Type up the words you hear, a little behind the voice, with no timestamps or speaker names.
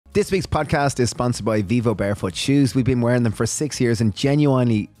This week's podcast is sponsored by Vivo Barefoot Shoes. We've been wearing them for 6 years and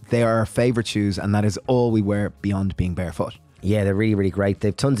genuinely they are our favourite shoes, and that is all we wear beyond being barefoot. Yeah, they're really, really great.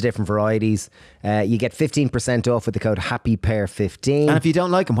 They've tons of different varieties. You get 15% off with the code HappyPear15. And if you don't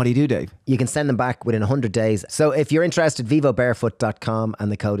like them, what do you do, Dave? You can send them back within 100 days. So if you're interested, vivobarefoot.com,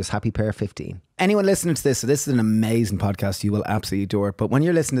 and the code is HappyPear15. Anyone listening to this, so this is an amazing podcast, you will absolutely adore it. But when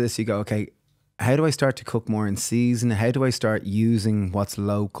you're listening to this, you go, okay, how do I start to cook more in season? How do I start using what's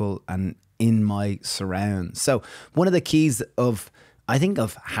local and in my surrounds? So one of the keys of, I think,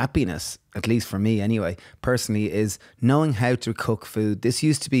 of happiness, at least for me anyway, personally, is knowing how to cook food. This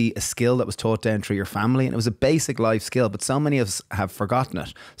used to be a skill that was taught down through your family, and it was a basic life skill, but so many of us have forgotten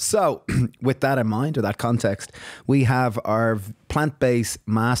it. So with that in mind, or that context, we have our plant-based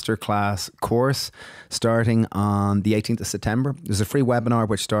masterclass course starting on the 18th of September. There's a free webinar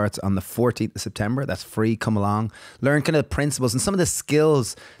which starts on the 14th of September. That's free. Come along. Learn kind of the principles and some of the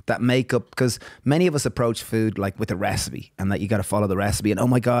skills that make up, because many of us approach food like with a recipe, and that you got to follow the recipe, and oh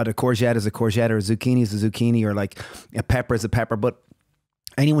my God, a courgette is a courgette, or a zucchini is a zucchini, or like a pepper is a pepper. But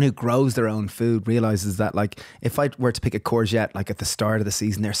anyone who grows their own food realizes that, like, if I were to pick a courgette like at the start of the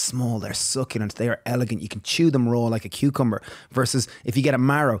season, they're small, they're succulent, they are elegant, you can chew them raw like a cucumber, versus if you get a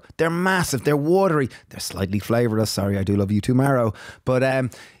marrow, they're massive, they're watery, they're slightly flavourless. Sorry, I do love you too, marrow.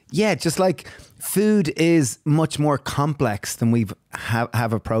 But yeah, just like food is much more complex than we've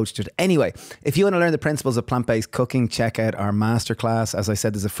have approached it. Anyway, if you want to learn the principles of plant-based cooking, check out our masterclass. As I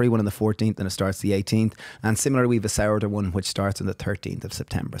said, there's a free one on the 14th and it starts the 18th. And similarly, we have a sourdough one which starts on the 13th of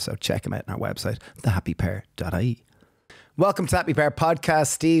September. So check them out on our website, thehappypear.ie. Welcome to Happy Pear Podcast.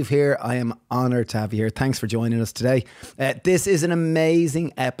 Steve here. I am honoured to have you here. Thanks for joining us today. This is an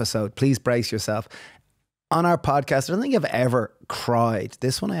amazing episode. Please brace yourself. On our podcast, I don't think I've ever cried.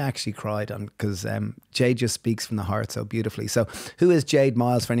 This one I actually cried on, because Jade just speaks from the heart so beautifully. So who is Jade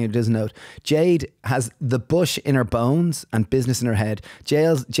Miles, for anyone who doesn't know? Jade has the bush in her bones and business in her head.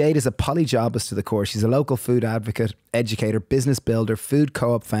 Jade is a polyjobist to the core. She's a local food advocate, educator, business builder, food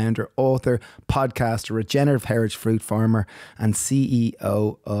co-op founder, author, podcaster, regenerative heritage fruit farmer, and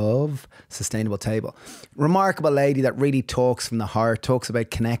CEO of Sustainable Table. Remarkable lady that really talks from the heart, talks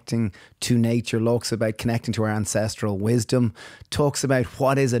about connecting to nature, talks about connecting to our ancestral wisdom, talks about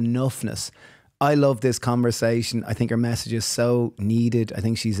what is enoughness. I love this conversation. I think her message is so needed. I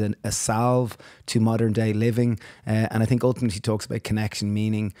think she's a salve to modern day living. And I think ultimately she talks about connection,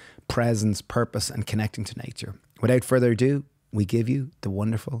 meaning, presence, purpose, and connecting to nature. Without further ado, we give you the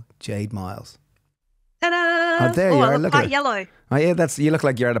wonderful Jade Miles. Ta-da! Oh, there you are. I look at quite it. yellow. Oh, yeah, you look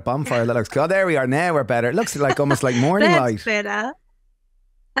like you're at a bonfire. That looks cool. Oh, there we are. Now we're better. It looks like almost like morning light. That's better.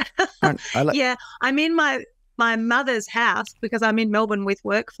 Like, yeah, I'm in my mother's house because I'm in Melbourne with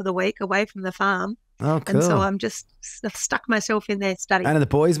work for the week, away from the farm. oh, cool. And so I'm just stuck myself in there studying. And are the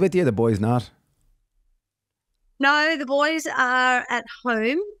boys with you? The boys not? No, the boys are at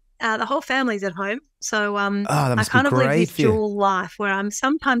home. The whole family's at home. So that I must kind be of live great this for you. dual life where I'm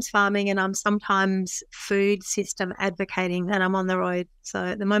sometimes farming and I'm sometimes food system advocating, and I'm on the road. So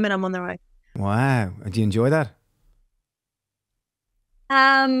at the moment I'm on the road. Wow. Do you enjoy that?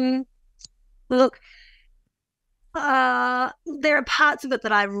 Look, there are parts of it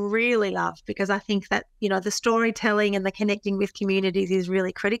that I really love, because I think that, the storytelling and the connecting with communities is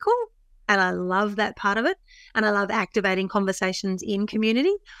really critical. And I love that part of it. And I love activating conversations in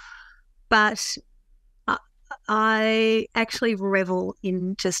community. But I actually revel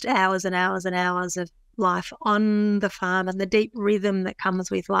in just hours and hours and hours of life on the farm, and the deep rhythm that comes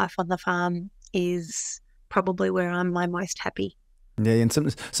with life on the farm is probably where I'm my most happy. Yeah, and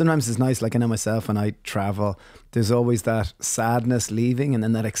sometimes it's nice, like I know myself when I travel, there's always that sadness leaving and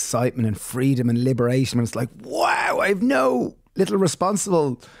then that excitement and freedom and liberation when it's like, wow, I have no little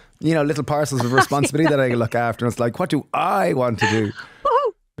little parcels of responsibility that I look after. And it's like, what do I want to do?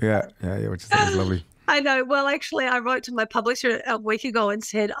 Yeah, which is lovely. I know. Well, actually, I wrote to my publisher a week ago and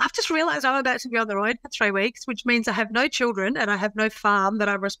said, I've just realised I'm about to be on the road for 3 weeks, which means I have no children and I have no farm that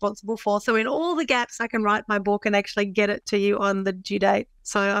I'm responsible for. So in all the gaps, I can write my book and actually get it to you on the due date.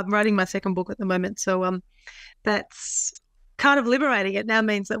 So I'm writing my second book at the moment. So that's kind of liberating. It now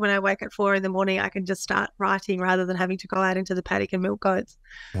means that when I wake at 4 a.m, I can just start writing rather than having to go out into the paddock and milk goats.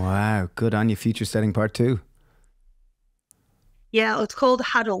 Wow, good on you. Future setting part 2. Yeah, it's called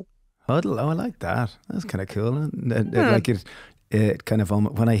Huddle. Huddle. Oh, I like that. That's kind of cool. Like it kind of,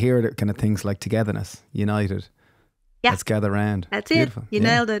 when I hear it kind of things like togetherness, united. Yeah. Let's gather round. That's Beautiful. it. You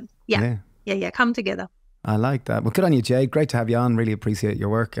nailed it. Yeah. Come together. I like that. Well, good on you, Jade. Great to have you on. Really appreciate your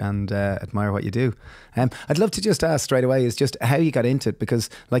work and admire what you do. I'd love to just ask straight away is just how you got into it, because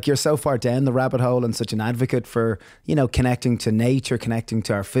like you're so far down the rabbit hole and such an advocate for, you know, connecting to nature, connecting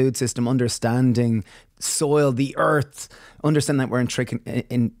to our food system, understanding soil, the earth, understand that we're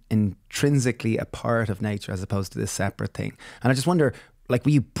intrinsically a part of nature as opposed to this separate thing. And I just wonder, like,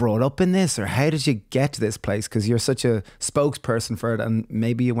 were you brought up in this, or how did you get to this place? Because you're such a spokesperson for it, and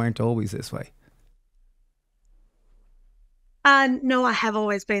maybe you weren't always this way. No, I have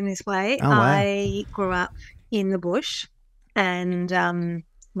always been this way. Oh, wow. I grew up in the bush, and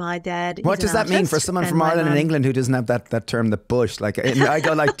my dad What is does an that mean for artist, someone and from my Ireland and mum- England who doesn't have that term, the bush? Like, I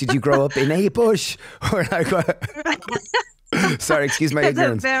go like, did you grow up in a bush? Or like, what? Sorry, excuse my It's a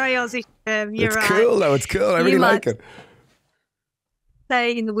ignorance. very Aussie term. You're It's right. cool though. It's cool. I You really like might it.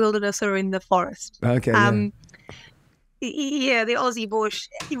 Say in the wilderness or in the forest. Okay. Yeah. Yeah, the Aussie bush,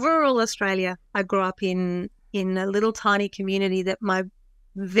 rural Australia. I grew up in a little tiny community that my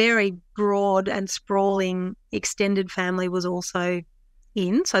very broad and sprawling extended family was also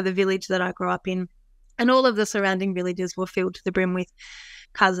in. So the village that I grew up in, and all of the surrounding villages were filled to the brim with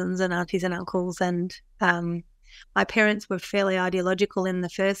cousins and aunties and uncles. And my parents were fairly ideological in the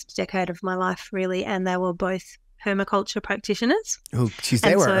first decade of my life, really, and they were both permaculture practitioners. Oh, geez,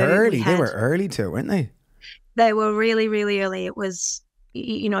 they And were so early. we They were had- early too, weren't they? They were really, really early. It was,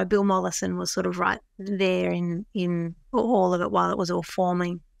 you know, Bill Mollison was sort of right there in all of it while it was all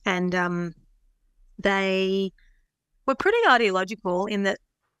forming. And they were pretty ideological in that,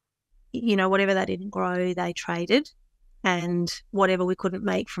 you know, whatever they didn't grow, they traded. And whatever we couldn't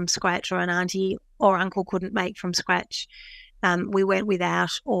make from scratch, or an auntie or uncle couldn't make from scratch, we went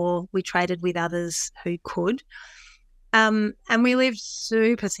without, or we traded with others who could. And we lived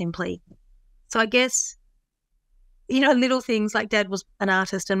super simply. So I guess, you know, little things like Dad was an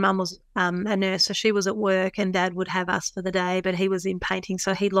artist and Mum was a nurse, so she was at work and Dad would have us for the day, but he was in painting,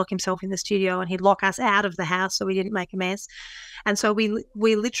 so he'd lock himself in the studio and he'd lock us out of the house so we didn't make a mess. And so we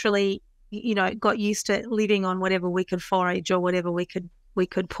literally, you know, got used to living on whatever we could forage or whatever we could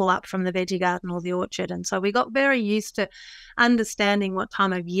pull up from the veggie garden or the orchard. And so we got very used to understanding what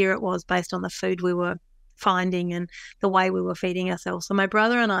time of year it was based on the food we were finding and the way we were feeding ourselves. So my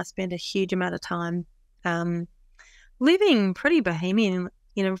brother and I spent a huge amount of time living pretty bohemian,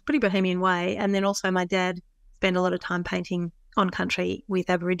 in a pretty bohemian way. And then also my dad spent a lot of time painting on country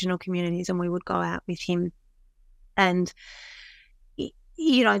with Aboriginal communities, and we would go out with him. And,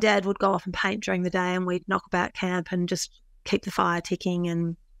 you know, Dad would go off and paint during the day and we'd knock about camp and just keep the fire ticking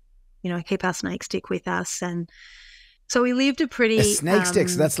and, you know, keep our snake stick with us. And so we lived a pretty... A snake stick,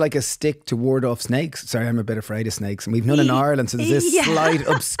 so that's like a stick to ward off snakes. Sorry, I'm a bit afraid of snakes. And we've none in Ireland, so there's this slight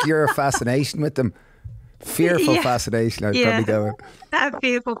obscure fascination with them. Fearful fascination, I'd probably go with. That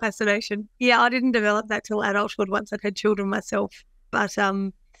fearful fascination. Yeah, I didn't develop that till adulthood once I'd had children myself. But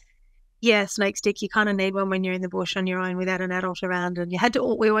yeah, snake stick, you kind of need one when you're in the bush on your own without an adult around. And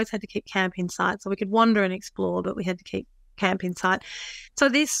we always had to keep camp in sight, so we could wander and explore, but we had to keep camp in sight. So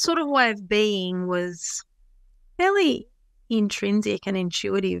this sort of way of being was fairly intrinsic and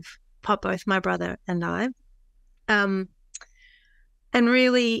intuitive for both my brother and I. And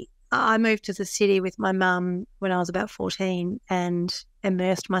really, I moved to the city with my mum when I was about 14 and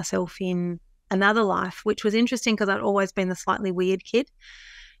immersed myself in another life, which was interesting because I'd always been the slightly weird kid.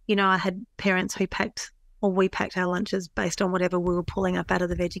 You know, I had parents who we packed our lunches based on whatever we were pulling up out of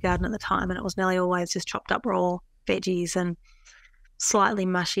the veggie garden at the time, and it was nearly always just chopped up raw veggies and slightly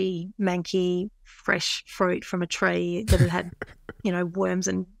mushy, manky, fresh fruit from a tree that had, you know, worms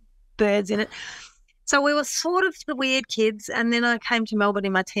and birds in it. So we were sort of the weird kids, and then I came to Melbourne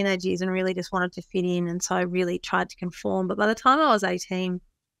in my teenage years and really just wanted to fit in, and so I really tried to conform. But by the time I was 18,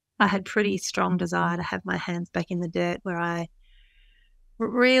 I had pretty strong desire to have my hands back in the dirt, where I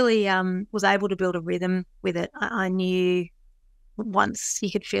really was able to build a rhythm with it. I knew once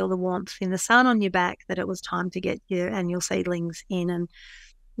you could feel the warmth in the sun on your back that it was time to get your annual seedlings in, and,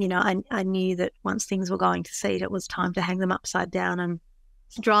 you know, I knew that once things were going to seed, it was time to hang them upside down and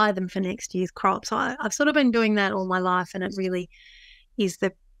dry them for next year's crop. So I've sort of been doing that all my life, and it really is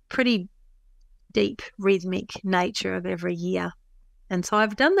the pretty deep rhythmic nature of every year. And so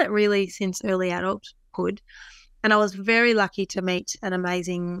I've done that really since early adulthood. And I was very lucky to meet an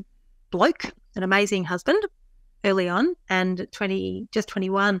amazing bloke, an amazing husband early on. And at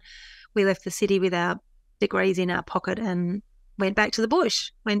 21, we left the city with our degrees in our pocket and went back to the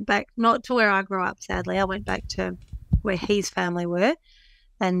bush, went back not to where I grew up, sadly. I went back to where his family were.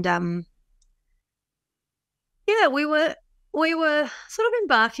 And, yeah, we were we were sort of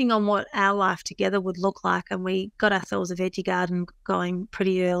embarking on what our life together would look like, and we got ourselves a veggie garden going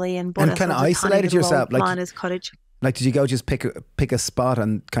pretty early and bought And kind of ourselves a tiny isolated little yourself, old like miner's cottage. Like, did you go just pick a spot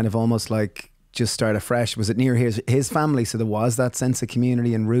and kind of almost like just start afresh? Was it near his family, so there was that sense of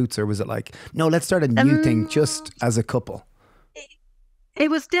community and roots, or was it like, no, let's start a new thing just as a couple? It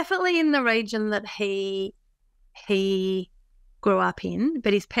was definitely in the region that he grew up in,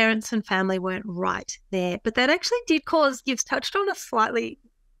 but his parents and family weren't right there. But that actually did cause, you've touched on a slightly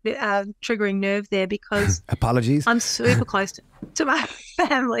triggering nerve there, because apologies. I'm super close to my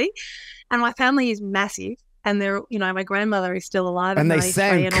family, and my family is massive. And they're, my grandmother is still alive. And they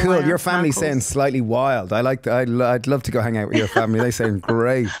sound cool. Your family sounds slightly wild. I'd love to go hang out with your family. They sound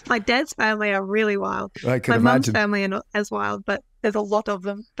great. My dad's family are really wild. I can imagine. My mum's family are not as wild, but there's a lot of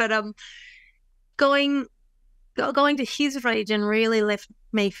them. But going to his region really left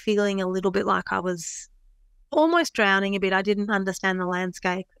me feeling a little bit like I was almost drowning a bit. I didn't understand the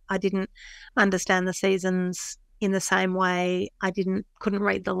landscape. I didn't understand the seasons in the same way. I couldn't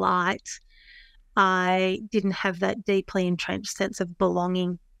read the light. I didn't have that deeply entrenched sense of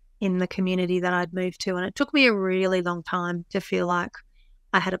belonging in the community that I'd moved to. And it took me a really long time to feel like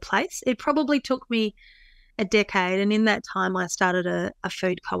I had a place. It probably took me a decade. And in that time, I started a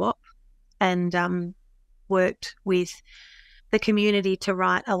food co-op and worked with the community to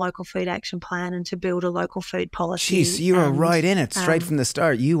write a local food action plan and to build a local food policy. Jeez, you were right in it straight from the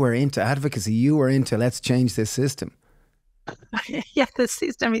start. You were into advocacy. You were into let's change this system. Yeah, the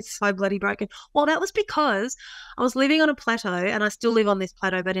system is so bloody broken. Well, that was because I was living on a plateau, and I still live on this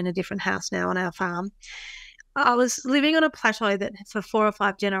plateau, but in a different house now on our farm. I was living on a plateau that for 4 or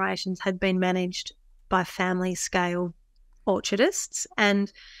 5 generations had been managed by family scale orchardists.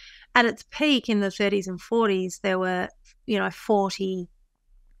 And at its peak in the 30s and 40s, there were, 40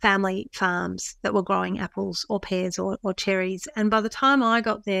 family farms that were growing apples or pears or cherries. And by the time I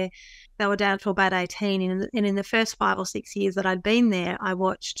got there, they were down to about 18. And in the first 5 or 6 years that I'd been there, I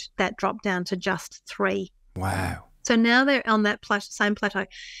watched that drop down to just 3. Wow. So now they're on that same plateau.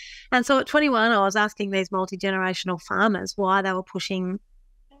 And so at 21, I was asking these multi-generational farmers why they were pushing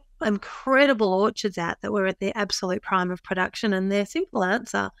incredible orchards out that were at their absolute prime of production. And their simple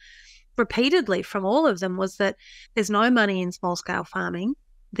answer repeatedly from all of them was that there's no money in small-scale farming.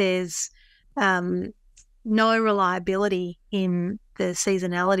 There's no reliability in the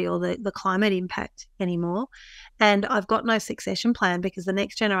seasonality or the climate impact anymore. And I've got no succession plan because the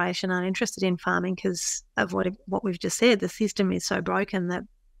next generation aren't interested in farming because of what we've just said. The system is so broken that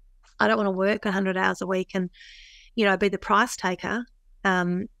I don't want to work 100 hours a week and, be the price taker.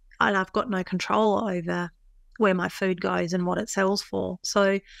 And I've got no control over where my food goes and what it sells for.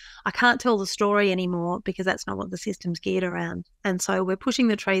 So I can't tell the story anymore because that's not what the system's geared around. And so we're pushing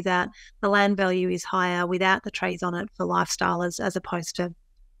the trees out. The land value is higher without the trees on it for lifestylers as opposed to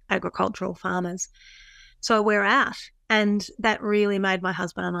agricultural farmers. So we're out. And that really made my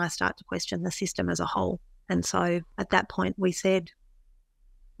husband and I start to question the system as a whole. And so at that point we said,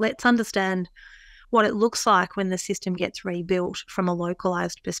 let's understand what it looks like when the system gets rebuilt from a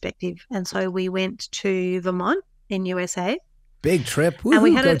localized perspective. And so we went to Vermont in USA. Big trip. Woo-hoo, and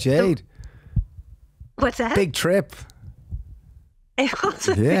we had go Jade. What's that? Big trip. It was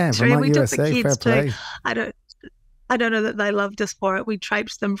a yeah, big trip. Vermont, We USA, took the kids fair too. play. I don't know that they loved us for it. We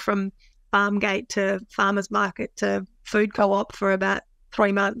traipsed them from farm gate to farmers market to food co-op for about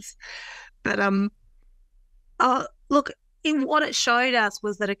 3 months. But look, what it showed us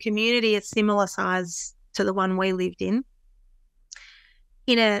was that a community a similar size to the one we lived in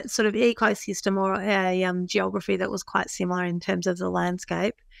a sort of ecosystem or a geography that was quite similar in terms of the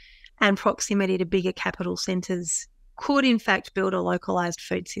landscape and proximity to bigger capital centres could in fact build a localised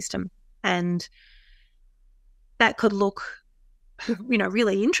food system. And that could look,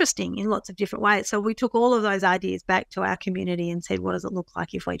 really interesting in lots of different ways. So we took all of those ideas back to our community and said, what does it look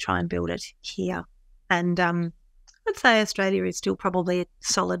like if we try and build it here? And I'd say Australia is still probably a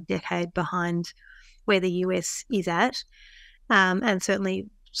solid decade behind where the US is at, and certainly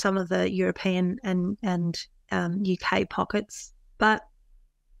some of the European and UK pockets. But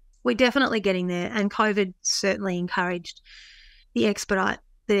we're definitely getting there, and COVID certainly encouraged the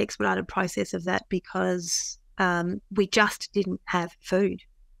expedited process of that because we just didn't have food.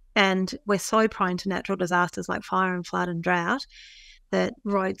 And we're so prone to natural disasters like fire and flood and drought that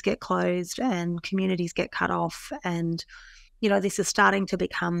roads get closed and communities get cut off. And, this is starting to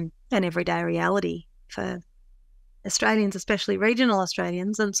become an everyday reality for Australians, especially regional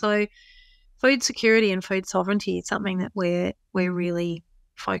Australians. And so food security and food sovereignty is something that we're really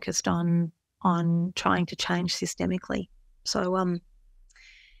focused on trying to change systemically. So,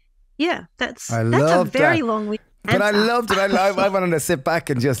 that's a very long But I answer. loved it. I wanted to sit back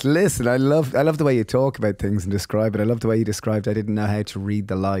and just listen. I love the way you talk about things and describe it. I love the way you described I didn't know how to read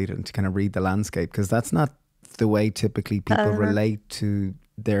the light and to kind of read the landscape, because that's not the way typically people relate to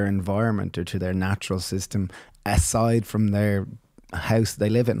their environment or to their natural system aside from their house they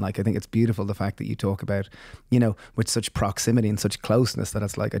live in. Like, I think it's beautiful the fact that you talk about, you know, with such proximity and such closeness, that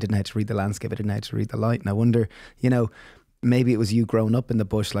it's like, I didn't know how to read the landscape, I didn't know how to read the light. And I wonder, you know, maybe it was you growing up in the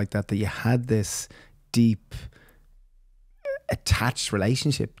bush like that you had this deep attached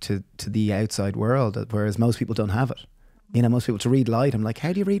relationship to the outside world, whereas most people don't have it. You know, most people, to read light, I'm like,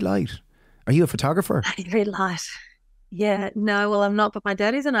 how do you read light? Are you a photographer? I read light. Yeah, no, well, I'm not, but my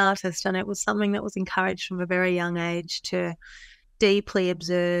dad is an artist, and it was something that was encouraged from a very young age to deeply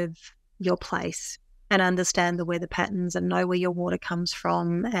observe your place and understand the weather patterns and know where your water comes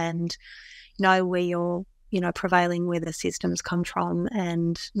from and know where your, you know, prevailing weather systems come from,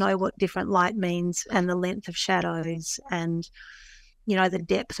 and know what different light means and the length of shadows and, you know, the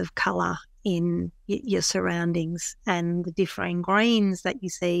depth of colour in your surroundings and the differing greens that you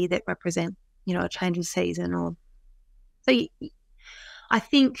see that represent, you know, a change of season. Or so I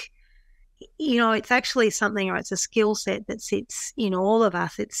think, you know, it's actually something, or it's a skill set that sits in all of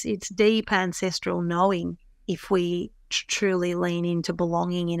us. It's deep ancestral knowing if we truly lean into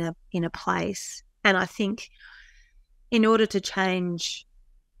belonging in a place. And I think in order to change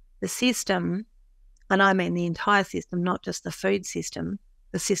the system, and I mean the entire system, not just the food system,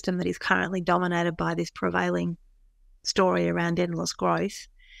 the system that is currently dominated by this prevailing story around endless growth,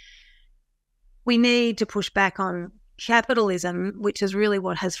 we need to push back on capitalism, which is really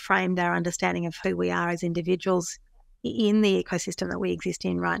what has framed our understanding of who we are as individuals in the ecosystem that we exist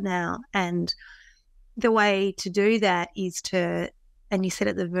in right now. And the way to do that is to, and you said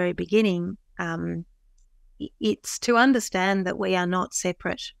at the very beginning, it's to understand that we are not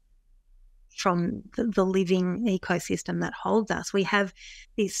separate from the living ecosystem that holds us. We have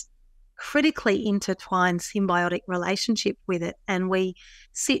this critically intertwined symbiotic relationship with it, and we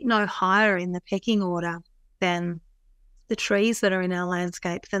sit no higher in the pecking order than the trees that are in our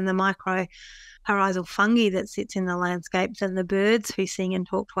landscape, than the mycorrhizal fungi that sits in the landscape, than the birds who sing and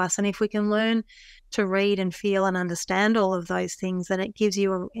talk to us. And if we can learn to read and feel and understand all of those things, then it gives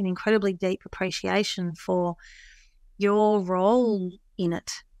you an incredibly deep appreciation for your role in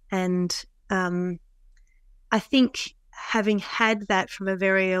it. And I think having had that from a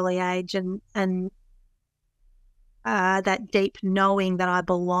very early age, and that deep knowing that I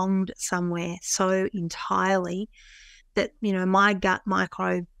belonged somewhere so entirely, that, you know, my gut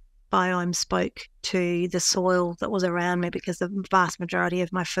microbiome spoke to the soil that was around me, because the vast majority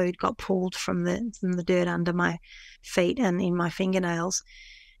of my food got pulled from the dirt under my feet and in my fingernails.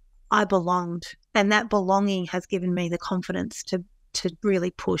 I belonged, and that belonging has given me the confidence to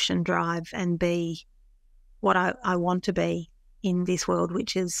really push and drive and be what I want to be in this world,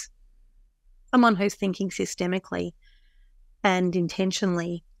 which is someone who's thinking systemically and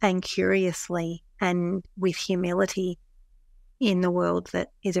intentionally and curiously and with humility in the world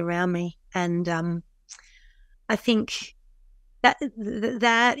that is around me. And I think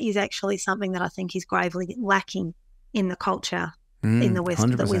that is actually something that I think is gravely lacking in the culture in the West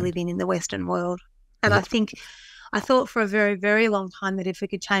 100%. that we live in the Western world. And I thought for a very, very long time that if we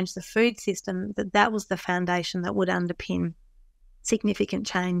could change the food system, that was the foundation that would underpin significant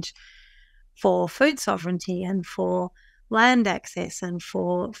change for food sovereignty and for land access and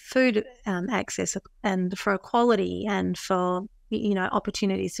for food access and for equality and for, you know,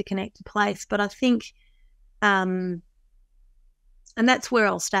 opportunities to connect to place. But I think, and that's where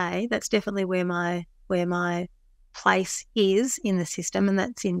I'll stay. That's definitely where my place is in the system, and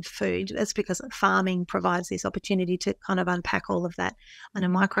that's in food. That's because farming provides this opportunity to kind of unpack all of that on a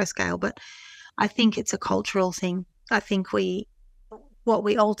micro scale. But I think it's a cultural thing. I think what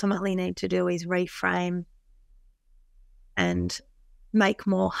we ultimately need to do is reframe and make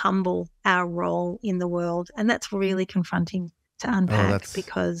more humble our role in the world. And that's really confronting to unpack,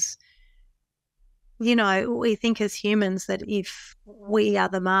 because, you know, we think as humans that if we are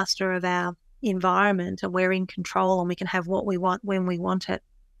the master of our environment and we're in control and we can have what we want when we want it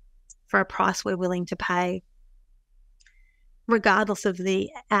for a price we're willing to pay, regardless of the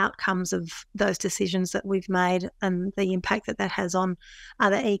outcomes of those decisions that we've made and the impact that has on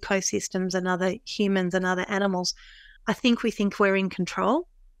other ecosystems and other humans and other animals. I think we think we're in control,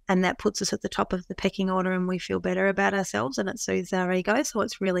 and that puts us at the top of the pecking order, and we feel better about ourselves, and it soothes our ego. So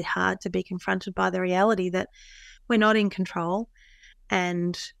it's really hard to be confronted by the reality that we're not in control,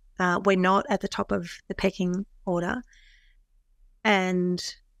 and we're not at the top of the pecking order,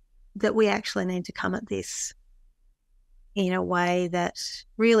 and that we actually need to come at this in a way that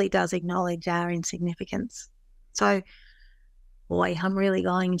really does acknowledge our insignificance So, boy, I'm really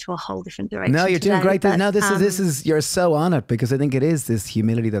going into a whole different direction. No, you're doing today, great. but, No, this is you're so on it, because I think it is this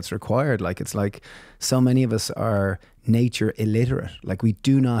humility that's required. Like, it's like so many of us are nature illiterate. Like, we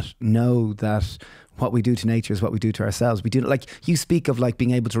do not know that what we do to nature is what we do to ourselves. We do, like, you speak of like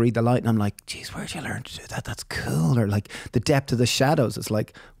being able to read the light, and I'm like, geez, where'd you learn to do that? That's cool. Or like the depth of the shadows. It's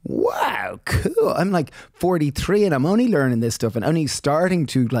like, wow, cool. I'm like 43 and I'm only learning this stuff and only starting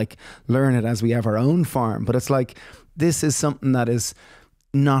to like learn it as we have our own farm. But it's like, this is something that is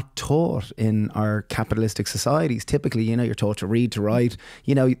not taught in our capitalistic societies. Typically, you know, you're taught to read, to write.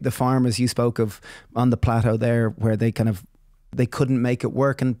 You know, the farmers you spoke of on the plateau there, where they couldn't make it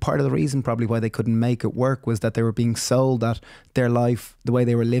work. And part of the reason probably why they couldn't make it work was that they were being sold that their life, the way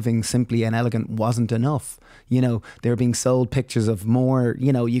they were living, simply and elegant, wasn't enough. You know, they were being sold pictures of more,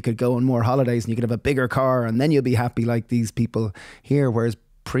 you know, you could go on more holidays and you could have a bigger car and then you'll be happy, like these people here. Whereas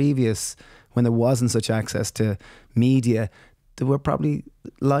previous, when there wasn't such access to media, there were probably,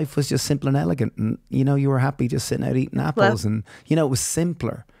 life was just simple and elegant, and you know, you were happy just sitting out eating apples, and you know, it was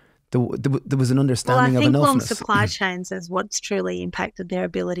simpler. There was an understanding of enough. Well, I think long supply chains is what's truly impacted their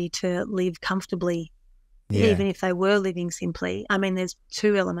ability to live comfortably, even if they were living simply. I mean, there's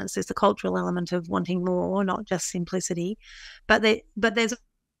two elements. There's the cultural element of wanting more, not just simplicity, but there's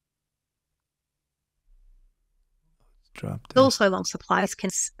also long supplies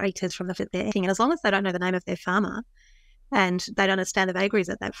can rated from the their eating, and as long as they don't know the name of their farmer and they don't understand the vagaries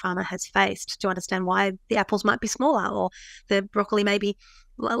that farmer has faced, to understand why the apples might be smaller or the broccoli may be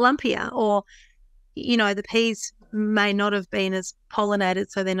lumpier, or, you know, the peas may not have been as pollinated,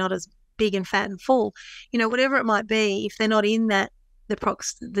 so they're not as big and fat and full, you know, whatever it might be. If they're not in that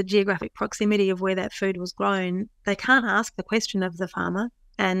the geographic proximity of where that food was grown, they can't ask the question of the farmer,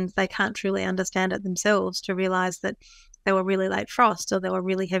 and they can't truly understand it themselves to realise that there were really late frosts, or there were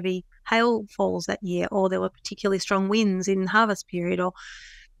really heavy hail falls that year, or there were particularly strong winds in harvest period, or,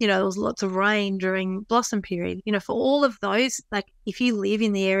 you know, there was lots of rain during blossom period. You know, for all of those, like, if you live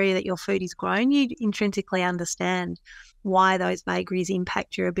in the area that your food is grown, you intrinsically understand why those vagaries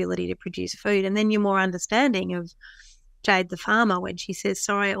impact your ability to produce food. And then you're more understanding of Jade the farmer when she says,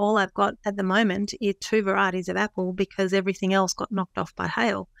 sorry, all I've got at the moment is 2 varieties of apple because everything else got knocked off by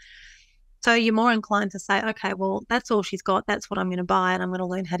hail. So you're more inclined to say, okay, well, that's all she's got. That's what I'm going to buy, and I'm going to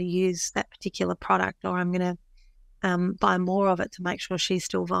learn how to use that particular product, or I'm going to buy more of it to make sure she's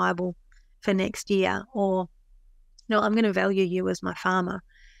still viable for next year. Or, no, I'm going to value you as my farmer.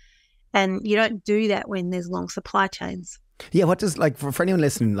 And you don't do that when there's long supply chains. Yeah, what does, like, for anyone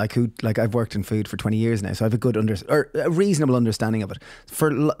listening, like, who, like, I've worked in food for 20 years now, so I have a good or a reasonable understanding of it.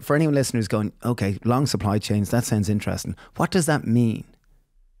 For anyone listening who's going, okay, long supply chains, that sounds interesting. What does that mean?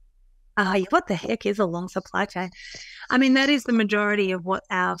 What the heck is a long supply chain? I mean, that is the majority of what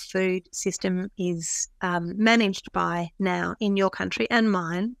our food system is managed by now in your country and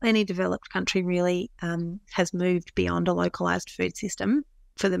mine. Any developed country really has moved beyond a localised food system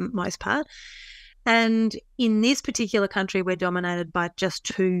for the most part. And in this particular country, we're dominated by just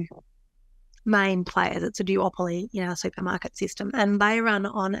 2 main players. It's a duopoly in our supermarket system, and they run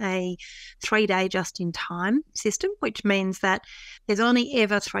on a 3-day just-in-time system, which means that there's only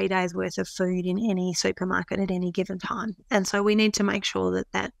ever 3 days worth of food in any supermarket at any given time. And so we need to make sure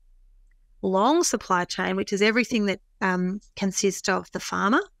that that long supply chain, which is everything that consists of the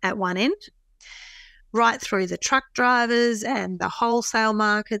farmer at one end, right through the truck drivers and the wholesale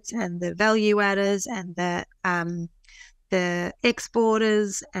markets and the value adders and the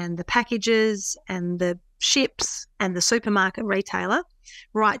exporters and the packagers and the ships and the supermarket retailer,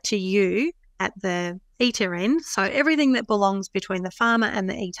 right to you at the eater end. So everything that belongs between the farmer and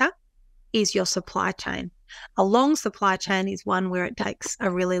the eater is your supply chain. A long supply chain is one where it takes a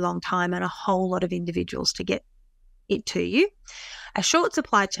really long time and a whole lot of individuals to get it to you. A short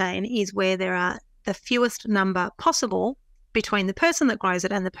supply chain is where there are the fewest number possible between the person that grows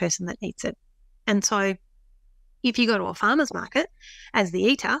it and the person that eats it. And so if you go to a farmer's market as the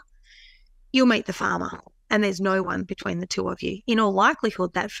eater, you'll meet the farmer, and there's no one between the two of you. In all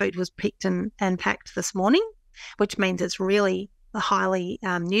likelihood, that food was picked and packed this morning, which means it's really highly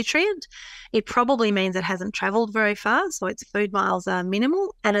nutrient. It probably means it hasn't travelled very far, so its food miles are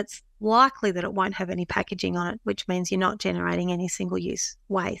minimal, and it's likely that it won't have any packaging on it, which means you're not generating any single-use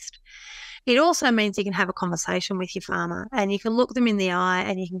waste. It also means you can have a conversation with your farmer, and you can look them in the eye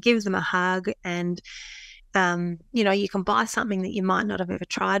and you can give them a hug, and you know, you can buy something that you might not have ever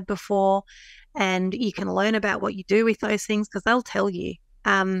tried before, and you can learn about what you do with those things because they'll tell you.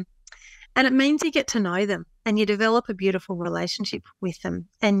 And it means you get to know them and you develop a beautiful relationship with them,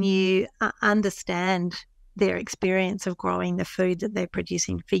 and you understand their experience of growing the food that they're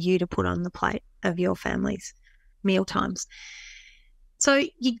producing for you to put on the plate of your families. meal times. So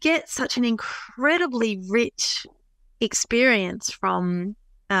you get such an incredibly rich experience from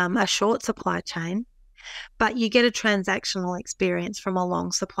a short supply chain, but you get a transactional experience from a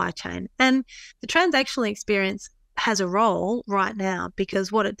long supply chain. And the transactional experience has a role right now,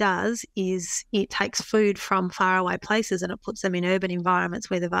 because what it does is it takes food from faraway places and it puts them in urban environments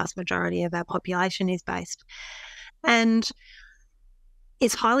where the vast majority of our population is based. And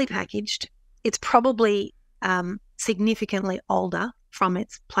it's highly packaged. It's probably significantly older from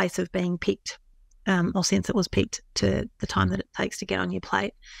its place of being picked, or since it was picked, to the time that it takes to get on your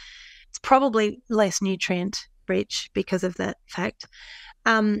plate. It's probably less nutrient rich because of that fact.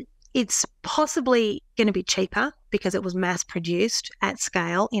 It's possibly going to be cheaper because it was mass produced at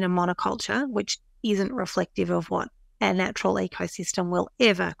scale in a monoculture, which isn't reflective of what a natural ecosystem will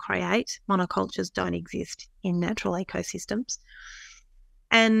ever create. Monocultures don't exist in natural ecosystems.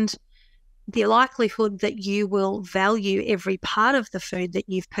 And the likelihood that you will value every part of the food that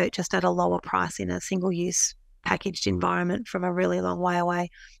you've purchased at a lower price in a single-use packaged environment from a really long way away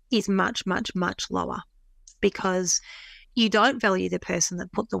is much, much, much lower, because you don't value the person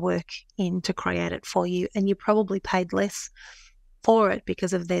that put the work in to create it for you, and you probably paid less for it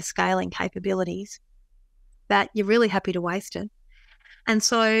because of their scaling capabilities, that you're really happy to waste it. And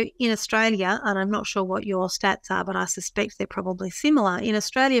so in Australia, and I'm not sure what your stats are, but I suspect they're probably similar, in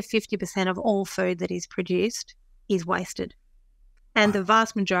Australia, 50% of all food that is produced is wasted. And the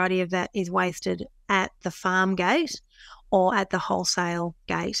vast majority of that is wasted at the farm gate or at the wholesale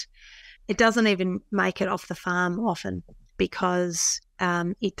gate. It doesn't even make it off the farm often because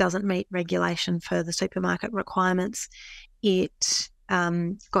it doesn't meet regulation for the supermarket requirements. It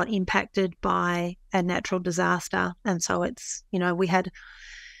got impacted by a natural disaster. And so it's, we had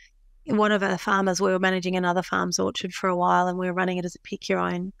one of our farmers, we were managing another farm's orchard for a while, and we were running it as a pick your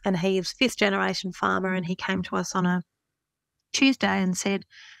own. And he's fifth generation farmer, and he came to us on a Tuesday and said,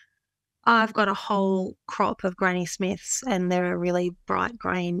 I've got a whole crop of Granny Smiths, and they're a really bright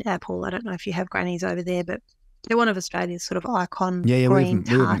green apple. I don't know if you have grannies over there, but they're one of Australia's sort of icon green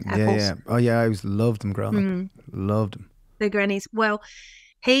tart apples. Yeah. Oh yeah, I always loved them growing up. Loved them. The grannies. Well,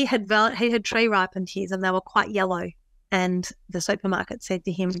 he had tree ripened his, and they were quite yellow. And the supermarket said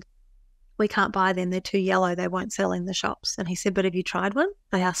to him, "We can't buy them. They're too yellow. They won't sell in the shops." And he said, "But have you tried one?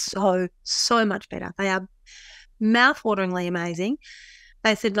 They are so much better. They are mouth-wateringly amazing."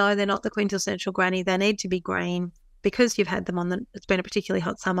 They said, "No, they're not the quintessential granny. They need to be green because you've had them on it's been a particularly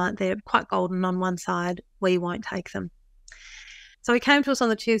hot summer. They're quite golden on one side. We won't take them." So he came to us on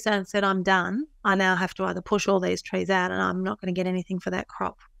the Tuesday and said, "I'm done. I now have to either push all these trees out, and I'm not going to get anything for that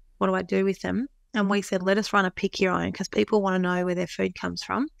crop. What do I do with them?" And we said, "Let us run a pick your own, because people want to know where their food comes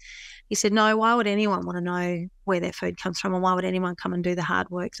from." He said, "No, why would anyone want to know where their food comes from, and why would anyone come and do the hard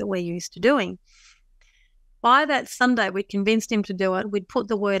work that we're used to doing?" By that Sunday, we'd convinced him to do it. We'd put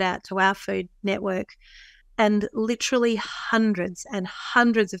the word out to our food network, and literally hundreds and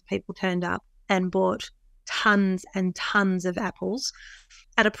hundreds of people turned up and bought tons and tons of apples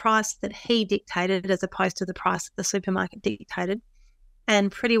at a price that he dictated as opposed to the price that the supermarket dictated,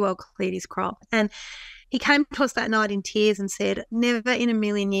 and pretty well cleared his crop. And he came to us that night in tears and said, "Never in a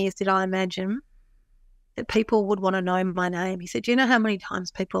million years did I imagine that people would want to know my name." He said, "Do you know how many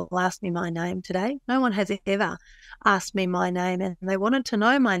times people asked me my name today? No one has ever asked me my name, and they wanted to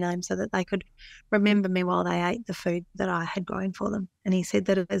know my name so that they could remember me while they ate the food that I had grown for them." And he said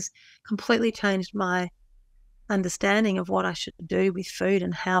that it has completely changed my understanding of what I should do with food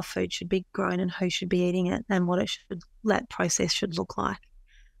and how food should be grown and who should be eating it and what that process should look like.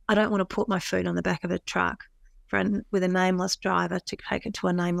 I don't want to put my food on the back of a truck with a nameless driver to take it to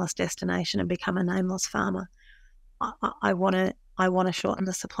a nameless destination and become a nameless farmer. I want to shorten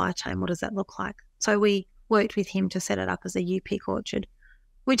the supply chain. What does that look like? So we worked with him to set it up as a U-pick orchard,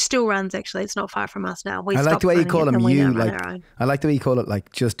 which still runs, actually. It's not far from us now. I like the way you call them you. I like the way you call it,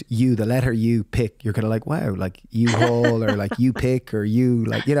 like, just you, the letter you pick. You're kind of like, wow, like you haul or like you pick or you,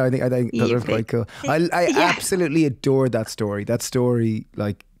 like, I think that was quite cool. I absolutely adored that story. That story,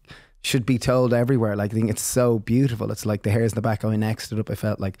 like, should be told everywhere. Like, I think it's so beautiful. It's like the hairs in the back of my neck stood up. I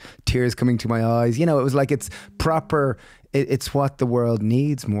felt like tears coming to my eyes. It was like, it's proper. It's what the world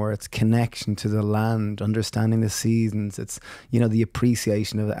needs more. It's connection to the land, understanding the seasons. It's, the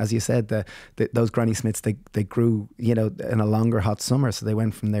appreciation of, as you said, those Granny Smiths, they grew, in a longer hot summer. So they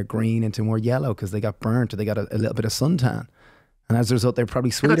went from their green into more yellow because they got burnt or they got a little bit of suntan. And as a result, they're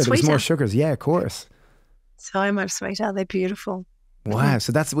probably sweeter. There was more sugars. Yeah, of course. So much sweeter. They're beautiful. Wow.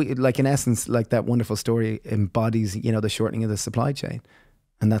 So that's like, in essence, like that wonderful story embodies, the shortening of the supply chain.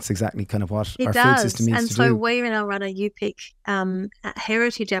 And that's exactly kind of what It our does. food system needs And to so do. we now run a UPIC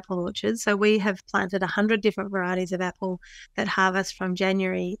heritage apple orchard. So we have planted 100 different varieties of apple that harvest from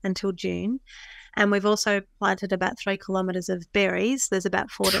January until June. And we've also planted about 3 kilometres of berries. There's about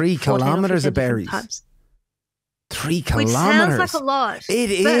 3 14 or kilometres 15 of different berries. types. 3 Which kilometres. sounds like a lot.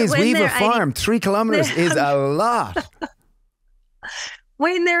 It but is. when We've a they're farm. 3 kilometres is a lot.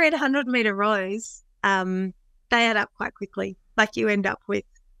 When they're in 100-metre rows, they add up quite quickly. Like you end up with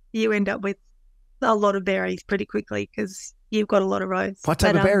a lot of berries pretty quickly because you've got a lot of rows. What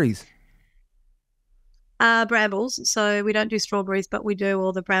type of berries? Brambles. So we don't do strawberries, but we do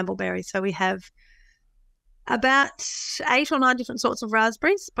all the bramble berries. So we have about 8 or 9 different sorts of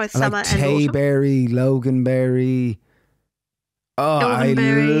raspberries, both summer and autumn. Tayberry, Loganberry. Oh,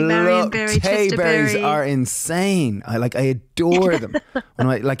 Elvenberry, Marionberry, Tayberries Chesterberry. are insane. I adore them.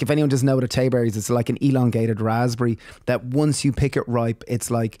 If anyone doesn't know what a Tayberry is, it's like an elongated raspberry that once you pick it ripe,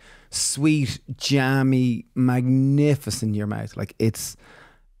 it's like sweet, jammy, magnificent in your mouth. Like it's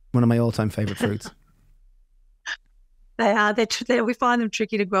one of my all-time favorite fruits. They are. We find them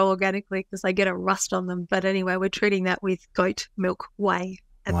tricky to grow organically because they get a rust on them. But anyway, we're treating that with goat milk whey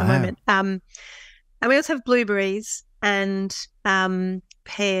at the moment. And we also have blueberries and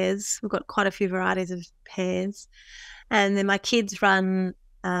pears. We've got quite a few varieties of pears. And then my kids run,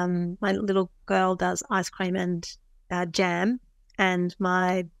 my little girl does ice cream and jam, and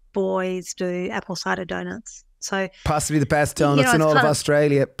my boys do apple cider donuts. So possibly the best donuts in all of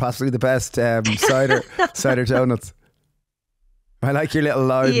Australia. Possibly the best cider donuts. I like your little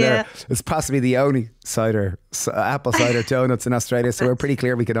line there. It's possibly the only apple cider donuts in Australia. So we're pretty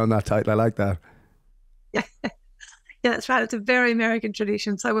clear we can own that title. I like that. Yeah, that's right. It's a very American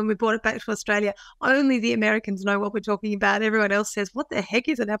tradition. So when we brought it back to Australia, only the Americans know what we're talking about. Everyone else says, what the heck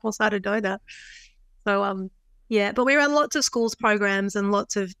is an apple cider donut? So, but we run lots of schools programs and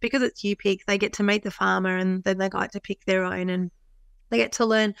because it's UPIC, they get to meet the farmer and then they get to pick their own and they get to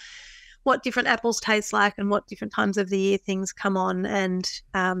learn what different apples taste like and what different times of the year things come on. And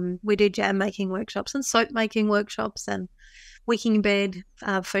we do jam making workshops and soap making workshops and wicking bed,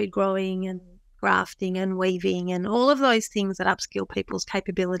 food growing and grafting and weaving and all of those things that upskill people's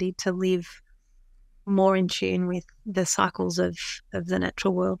capability to live more in tune with the cycles of the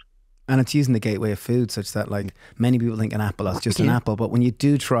natural world. And it's using the gateway of food such that like many people think an apple is just an apple. But when you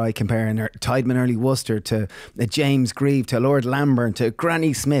do try comparing Tideman Early Worcester to a James Grieve to Lord Lamburn to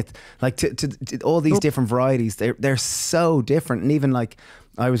Granny Smith, like to all these different varieties, they're so different. And even like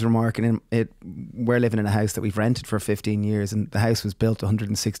I was remarking, we're living in a house that we've rented for 15 years and the house was built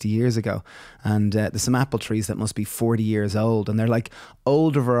 160 years ago. And there's some apple trees that must be 40 years old. And they're like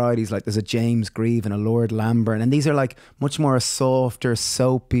older varieties, like there's a James Grieve and a Lord Lamburn. And these are like much more a softer,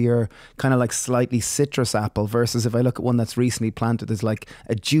 soapier, kind of like slightly citrus apple versus if I look at one that's recently planted, there's like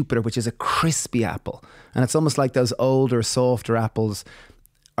a Jupiter, which is a crispy apple. And it's almost like those older, softer apples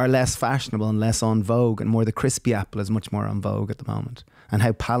are less fashionable and less en vogue, and more the crispy apple is much more en vogue at the moment, and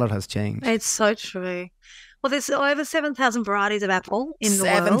how palate has changed. It's so true. Well, there's over 7,000 varieties of apple in the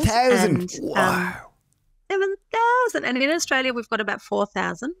world. 7,000? Wow. 7,000. And in Australia, we've got about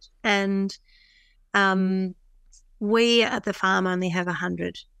 4,000. And we at the farm only have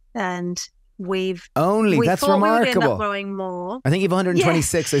 100. And that's remarkable. We would end up growing more. I think you've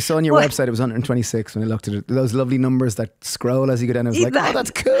 126. I saw on your website it was 126 when I looked at it. Those lovely numbers that scroll as you go down. I was like, oh,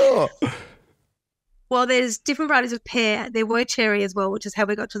 that's cool. Well, there's different varieties of pear. There were cherry as well, which is how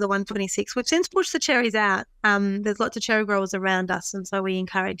we got to the 126. We've since pushed the cherries out. There's lots of cherry growers around us, and so we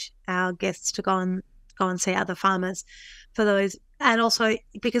encourage our guests to go and see other farmers for those. And also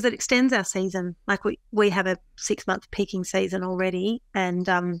because it extends our season. Like we have a 6-month peaking season already,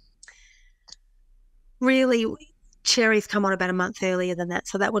 and really cherries come on about a month earlier than that.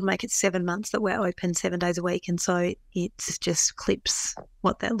 So that would make it 7 months that we're open 7 days a week. And so it just clips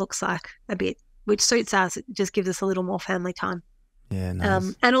what that looks like a bit, which suits us. It just gives us a little more family time. Yeah,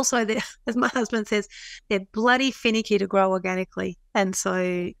 nice. And also, as my husband says, they're bloody finicky to grow organically. And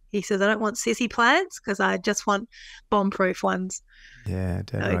so he says, I don't want sissy plants because I just want bomb-proof ones. Yeah,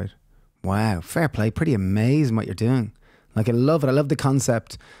 dead right. Wow, fair play. Pretty amazing what you're doing. Like I love it. I love the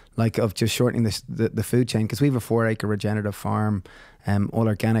concept like of just shortening the food chain, because we have a 4-acre regenerative farm, all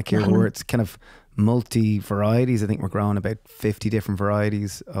organic here, where it's kind of multi varieties. I think we're growing about 50 different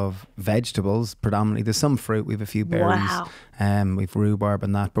varieties of vegetables predominantly. There's some fruit, we have a few berries, we've rhubarb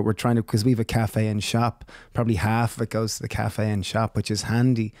and that, but we're trying to, because we have a cafe and shop, probably half of it goes to the cafe and shop, which is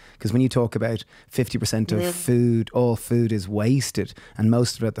handy, because when you talk about 50% of food, all food is wasted, and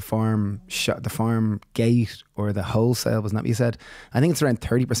most of it at the farm gate or the wholesale, wasn't that what you said? I think it's around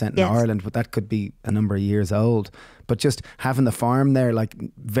 30% in Ireland, but that could be a number of years old. But just having the farm there, like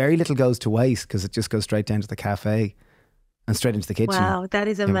very little goes to waste because it just goes straight down to the cafe and straight into the kitchen. Wow, that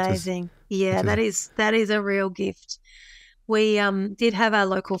is amazing. That is a real gift. We did have our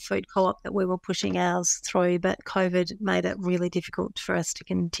local food co-op that we were pushing ours through, but COVID made it really difficult for us to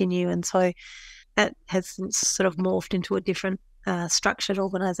continue. And so that has sort of morphed into a different structured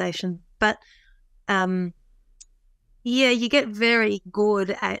organisation. But you get very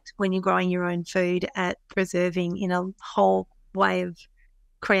good at, when you're growing your own food, at preserving in a whole way of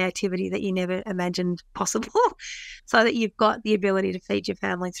creativity that you never imagined possible, so that you've got the ability to feed your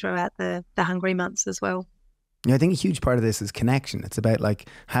family throughout the hungry months as well. Yeah, I think a huge part of this is connection. It's about like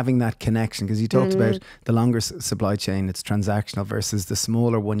having that connection, because you talked about the longer supply chain, it's transactional, versus the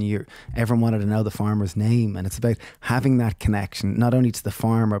smaller one. Everyone wanted to know the farmer's name, and it's about having that connection, not only to the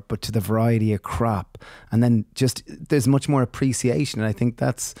farmer, but to the variety of crop. And then just there's much more appreciation. And I think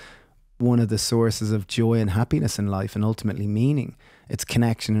that's one of the sources of joy and happiness in life, and ultimately meaning. It's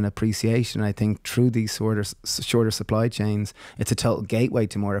connection and appreciation. I think through these shorter supply chains, it's a total gateway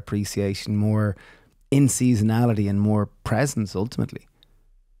to more appreciation, more in seasonality, and more presence ultimately.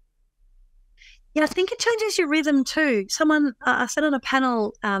 Yeah, I think it changes your rhythm too. I sat on a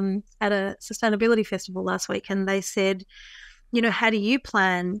panel at a sustainability festival last week, and they said, how do you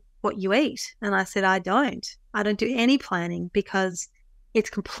plan what you eat? And I said, I don't do any planning, because it's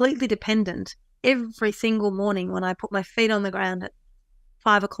completely dependent. Every single morning when I put my feet on the ground at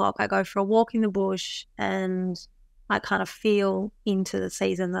 5 o'clock, I go for a walk in the bush, and I kind of feel into the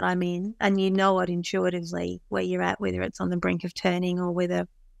season that I'm in, and it intuitively where you're at, whether it's on the brink of turning or whether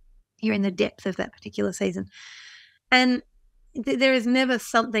you're in the depth of that particular season. And there is never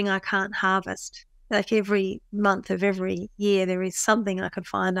something I can't harvest. Like every month of every year, there is something I could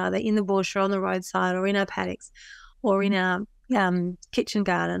find either in the bush or on the roadside or in our paddocks or in our kitchen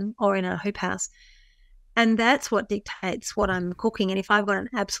garden or in our hoop house. And that's what dictates what I'm cooking. And if I've got an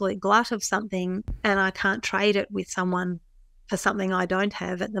absolute glut of something and I can't trade it with someone for something I don't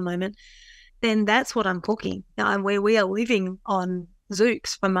have at the moment, then that's what I'm cooking. Now, we are living on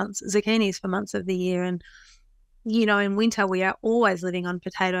zucchinis for months of the year. And, in winter we are always living on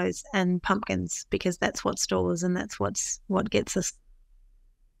potatoes and pumpkins, because that's what stores and that's what gets us.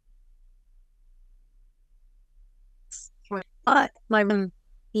 But my room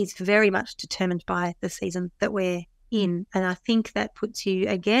is very much determined by the season that we're in. And I think that puts you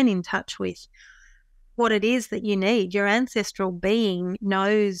again in touch with what it is that you need. Your ancestral being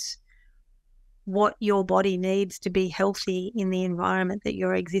knows what your body needs to be healthy in the environment that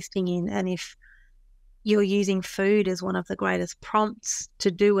you're existing in. And if you're using food as one of the greatest prompts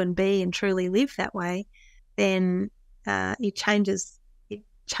to do and be and truly live that way, then it changes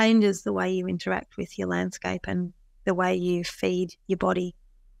the way you interact with your landscape and the way you feed your body.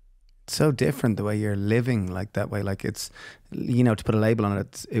 So different the way you're living like that way. Like it's, to put a label on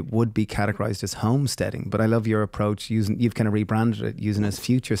it, it would be categorized as homesteading. But I love your approach you've kind of rebranded it using as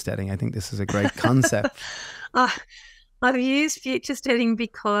future steading. I think this is a great concept. I've used future steading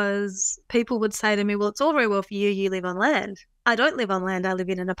because people would say to me, well, it's all very well for you. You live on land. I don't live on land. I live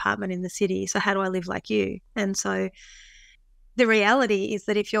in an apartment in the city. So how do I live like you? And so the reality is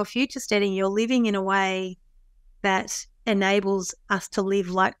that if you're future steading, you're living in a way that enables us to live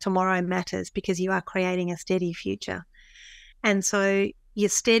like tomorrow matters, because you are creating a steady future. And so you're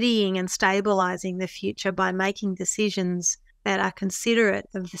steadying and stabilizing the future by making decisions that are considerate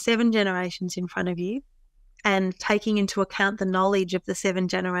of the 7 generations in front of you and taking into account the knowledge of the 7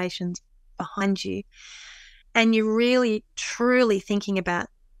 generations behind you. And you're really, truly thinking about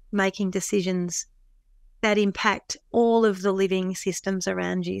making decisions that impact all of the living systems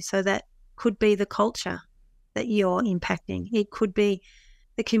around you. So that could be the culture that you're impacting. It could be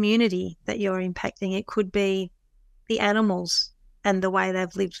the community that you're impacting. It could be the animals and the way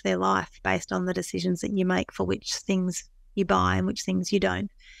they've lived their life based on the decisions that you make for which things you buy and which things you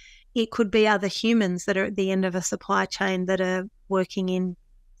don't. It could be other humans that are at the end of a supply chain that are working in,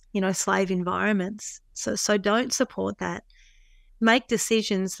 slave environments. So don't support that. Make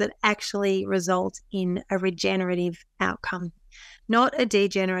decisions that actually result in a regenerative outcome, not a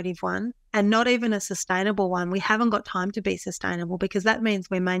degenerative one, and not even a sustainable one. We haven't got time to be sustainable, because that means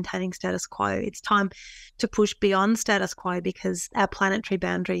we're maintaining status quo. It's time to push beyond status quo, because our planetary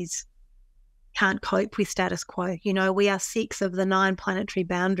boundaries can't cope with status quo. We are 6 of the 9 planetary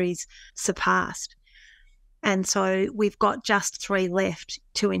boundaries surpassed. And so we've got just 3 left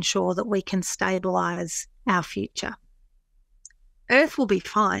to ensure that we can stabilise our future. Earth will be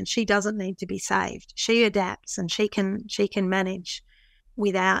fine. She doesn't need to be saved. She adapts and she can manage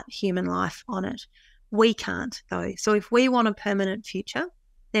without human life on it. We can't, though. So if we want a permanent future,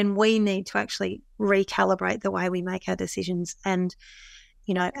 then we need to actually recalibrate the way we make our decisions. And,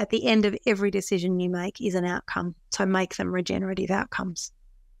 you know, at the end of every decision you make is an outcome. So make them regenerative outcomes.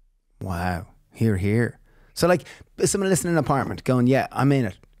 Wow. Hear, hear. So like someone listening in an apartment going, yeah, I'm in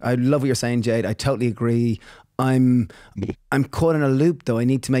it. I love what you're saying, Jade. I totally agree. I'm caught in a loop though. I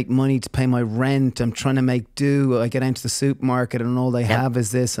need to make money to pay my rent. I'm trying to make do. I get into the supermarket and all they have is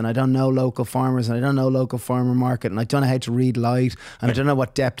this, and I don't know local farmers, and I don't know local farmer market, and I don't know how to read light, and I don't know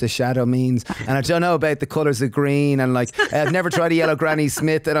what depth of shadow means, and I don't know about the colours of green, and like I've never tried a yellow Granny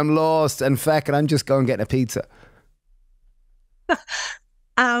Smith, and I'm lost, and feck, and I'm just going getting a pizza.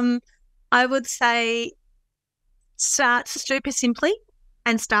 I would say start super simply.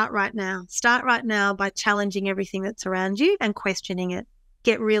 And start right now. Start right now by challenging everything that's around you and questioning it.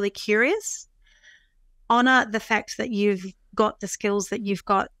 Get really curious. Honour the fact that you've got the skills that you've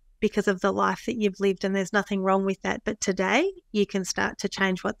got because of the life that you've lived, and there's nothing wrong with that. But today you can start to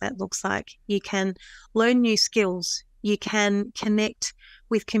change what that looks like. You can learn new skills. You can connect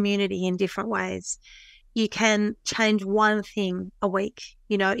with community in different ways. You can change one thing a week.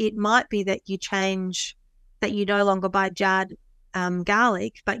 You know, it might be that you change, that you no longer buy jarred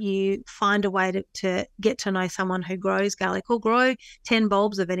garlic, but you find a way to get to know someone who grows garlic, or grow 10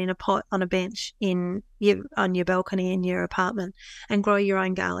 bulbs of it in a pot on a bench on your balcony in your apartment, and grow your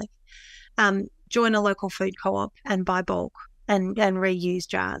own garlic. Join a local food co-op and buy bulk and reuse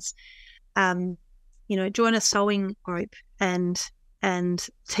jars. You know, join a sewing group and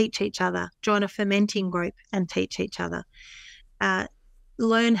teach each other. Join a fermenting group and teach each other.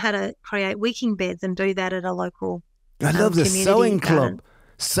 Learn how to create wicking beds and do that at a local I love the sewing club.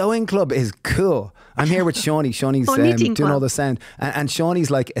 Sewing club is cool. I'm here with Shawnee. Shawnee's doing all the sound. And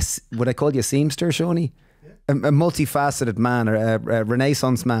Shawnee's like, would I call you a seamster, Shawnee? A multifaceted man, or a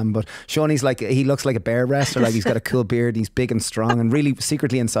renaissance man. But Shawnee's like, he looks like a bear wrestler. Like he's got a cool beard. He's big and strong, and really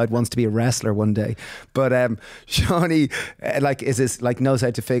secretly inside wants to be a wrestler one day. But Shawnee, like, is this like knows how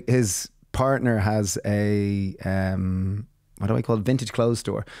to fix. His partner has a what do I call it? Vintage clothes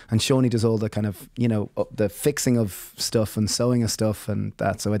store, and Shawnee does all the kind of, you know, the fixing of stuff and sewing of stuff and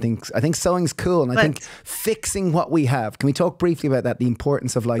that. So I think sewing's cool, and I think fixing what we have. Can we talk briefly about that? The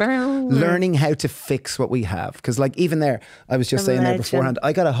importance of like learning how to fix what we have, because like even there, I was just saying there beforehand,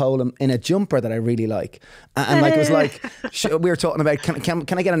 I got a hole in a jumper that I really like, and like it was like we were talking about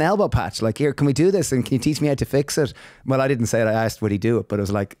can I get an elbow patch? Like, here, can we do this? And can you teach me how to fix it? Well, I didn't say it. I asked would he do it, but it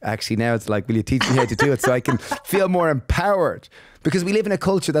was like actually now it's like, will you teach me how to do it so I can feel more empowered? Because we live in a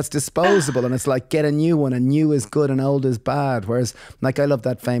culture that's disposable, and it's like, get a new one, and new is good and old is bad. Whereas, like, I love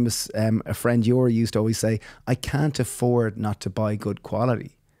that famous a friend Yuri used to always say, I can't afford not to buy good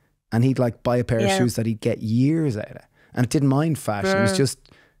quality. And he'd like buy a pair of shoes that he'd get years out of, and it didn't mind fashion. It was just,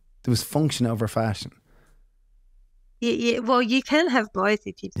 there was function over fashion. Yeah, well, you can have both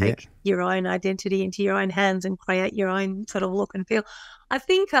if you take your own identity into your own hands and create your own sort of look and feel. I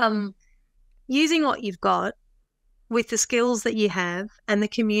think using what you've got with the skills that you have and the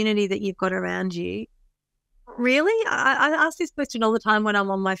community that you've got around you. Really? I ask this question all the time when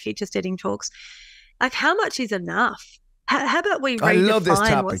I'm on my future steading talks. Like, how much is enough? How about we redefine I love this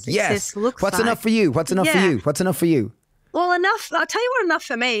topic. What success looks What's like? enough for you? What's enough for you? What's enough for you? Well, enough. I'll tell you what enough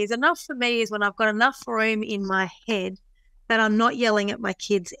for me is. Enough for me is when I've got enough room in my head that I'm not yelling at my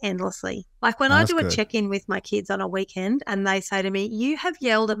kids endlessly. Like when I do a check-in with my kids on a weekend and they say to me, you have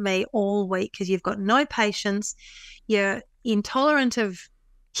yelled at me all week because you've got no patience, you're intolerant of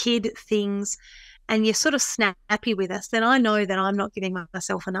kid things, and you're sort of snappy with us, then I know that I'm not giving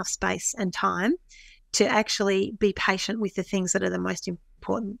myself enough space and time to actually be patient with the things that are the most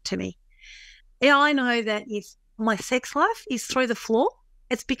important to me. Yeah, I know that if my sex life is through the floor,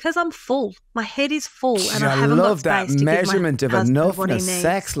 it's because I'm full. My head is full, and I haven't got space to give my measurement of enoughness.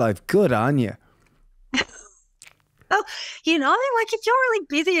 Sex life, good on you. Well, you know, like if you're really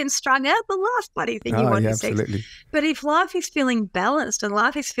busy and strung out, the last bloody thing you want is sex. Absolutely. But if life is feeling balanced and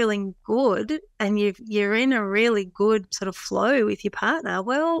life is feeling good, and you're in a really good sort of flow with your partner,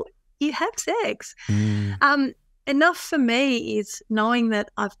 well, you have sex. Enough for me is knowing that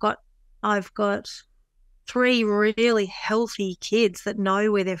I've got 3 really healthy kids that know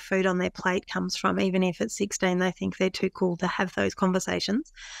where their food on their plate comes from. Even if at 16 they think they're too cool to have those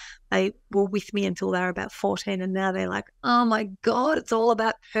conversations. They were with me until they were about 14, and now they're like, oh my God, it's all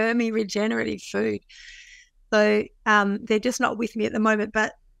about regenerative food. So they're just not with me at the moment.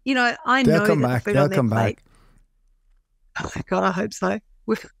 But, you know, I know that the food on their plate. Oh my God, I hope so.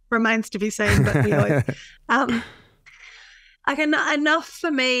 Remains to be seen, but we hope. Enough for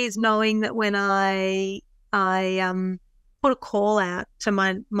me is knowing that when I put a call out to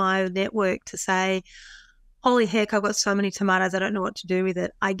my network to say, holy heck, I've got so many tomatoes, I don't know what to do with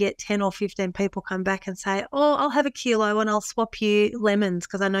it. I get 10 or 15 people come back and say, oh, I'll have a kilo and I'll swap you lemons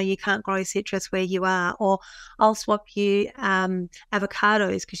because I know you can't grow citrus where you are. Or I'll swap you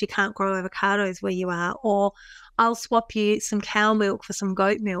avocados because you can't grow avocados where you are. Or I'll swap you some cow milk for some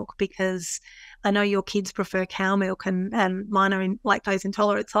goat milk because I know your kids prefer cow milk and mine are lactose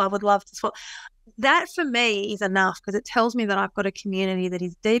intolerant, so I would love to swap. That for me is enough because it tells me that I've got a community that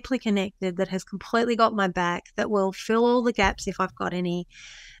is deeply connected, that has completely got my back, that will fill all the gaps if I've got any,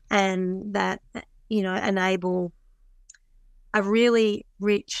 and that, enable a really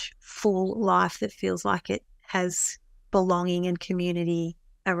rich, full life that feels like it has belonging and community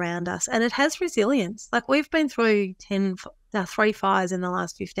around us. And it has resilience. Like we've been through 3 fires in the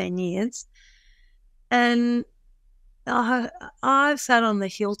last 15 years. And I've sat on the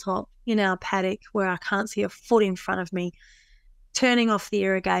hilltop in our paddock where I can't see a foot in front of me, turning off the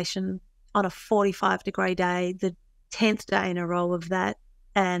irrigation on a 45-degree day, the 10th day in a row of that,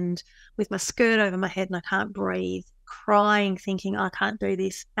 and with my skirt over my head and I can't breathe, crying, thinking I can't do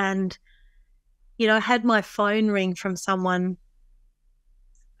this. And, I had my phone ring from someone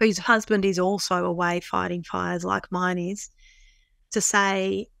whose husband is also away fighting fires like mine is, to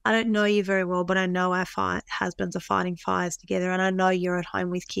say, I don't know you very well, but I know our husbands are fighting fires together, and I know you're at home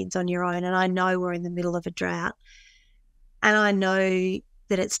with kids on your own, and I know we're in the middle of a drought, and I know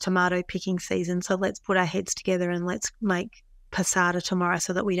that it's tomato picking season, so let's put our heads together and let's make passata tomorrow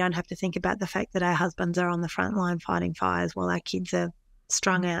so that we don't have to think about the fact that our husbands are on the front line fighting fires while our kids are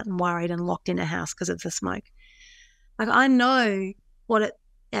strung out and worried and locked in a house because of the smoke. Like, I know what it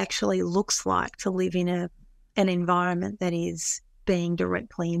actually looks like to live in an environment that is being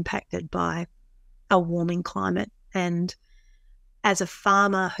directly impacted by a warming climate. And as a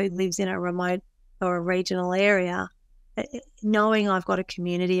farmer who lives in a remote or a regional area, knowing I've got a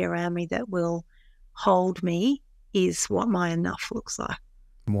community around me that will hold me is what my enough looks like.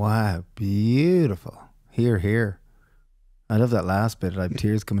 Wow, beautiful. Hear, hear. I love that last bit. I have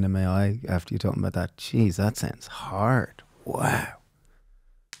tears coming in my eye after you talking about that. Jeez, that sounds hard. Wow.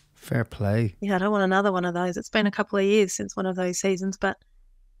 Fair play. Yeah, I don't want another one of those. It's been a couple of years since one of those seasons, but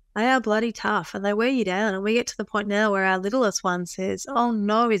they are bloody tough and they wear you down. And we get to the point now where our littlest one says, oh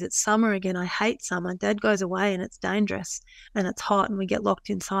no, is it summer again? I hate summer. Dad goes away and it's dangerous and it's hot and we get locked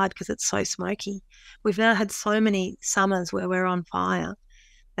inside because it's so smoky. We've now had so many summers where we're on fire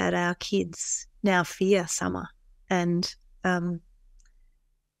that our kids now fear summer. And, I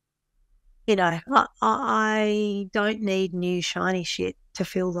don't need new shiny shit to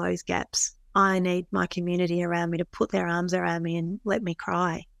fill those gaps. I need my community around me to put their arms around me and let me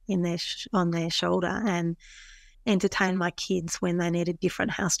cry on their shoulder and entertain my kids when they need a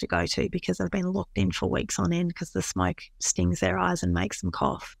different house to go to because they've been locked in for weeks on end because the smoke stings their eyes and makes them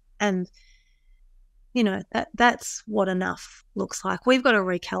cough. And, that's what enough looks like. We've got to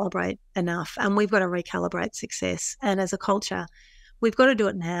recalibrate enough and we've got to recalibrate success. And as a culture, we've got to do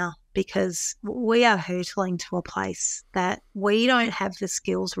it now because we are hurtling to a place that we don't have the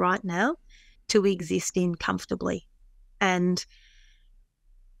skills right now to exist in comfortably. And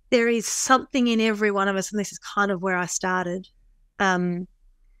there is something in every one of us, and this is kind of where I started. We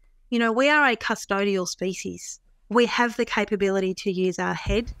are a custodial species. We have the capability to use our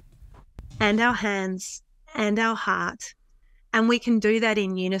head and our hands and our heart, and we can do that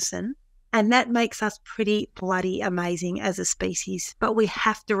in unison. And that makes us pretty bloody amazing as a species. But we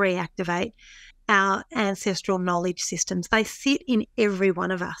have to reactivate our ancestral knowledge systems. They sit in every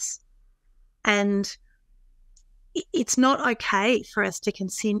one of us. And it's not okay for us to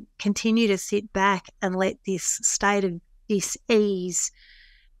continue to sit back and let this state of dis-ease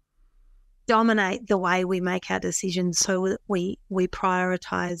dominate the way we make our decisions, so that we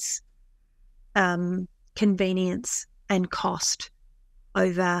prioritise convenience and cost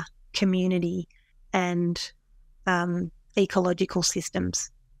over community and ecological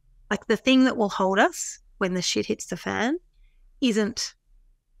systems. Like, the thing that will hold us when the shit hits the fan isn't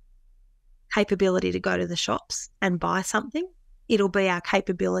capability to go to the shops and buy something. It'll be our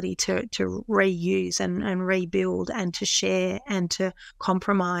capability to reuse and rebuild and to share and to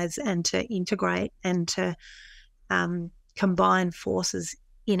compromise and to integrate and to combine forces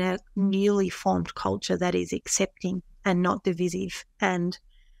in a newly formed culture that is accepting and not divisive. And,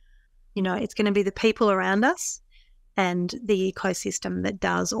 it's going to be the people around us and the ecosystem that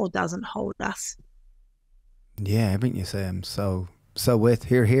does or doesn't hold us. Yeah, everything you say, I'm so with.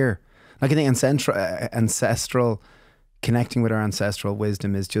 Here. Like, I think ancestral connecting with our ancestral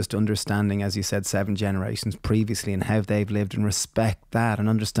wisdom is just understanding, as you said, 7 generations previously and how they've lived, and respect that and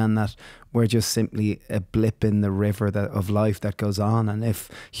understand that we're just simply a blip in the river of life that goes on. And if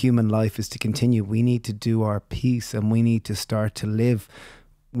human life is to continue, we need to do our piece, and we need to start to live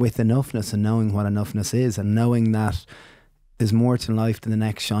with enoughness and knowing what enoughness is, and knowing that there's more to life than the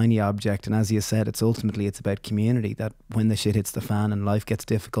next shiny object. And as you said, it's about community, that when the shit hits the fan and life gets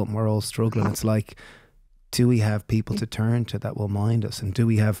difficult and we're all struggling, it's like, do we have people to turn to that will mind us? And do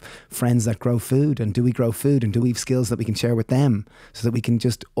we have friends that grow food? And do we grow food? And do we have skills that we can share with them so that we can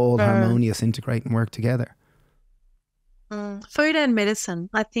just all harmonious integrate and work together? Food and medicine.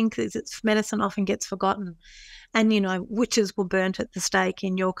 I think medicine often gets forgotten. And, witches were burnt at the stake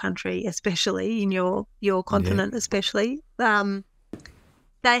in your country, especially in your continent, especially.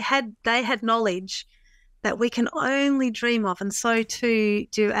 They had knowledge that we can only dream of, and so too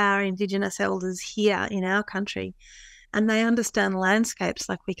do our Indigenous elders here in our country. And they understand landscapes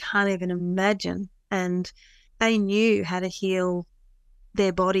like we can't even imagine. And they knew how to heal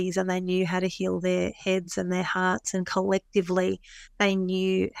their bodies, and they knew how to heal their heads and their hearts, and collectively they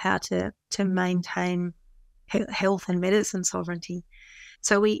knew how to maintain health and medicine sovereignty.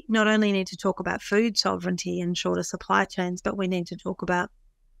 So we not only need to talk about food sovereignty and shorter supply chains, but we need to talk about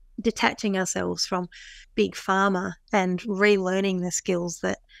detaching ourselves from big pharma and relearning the skills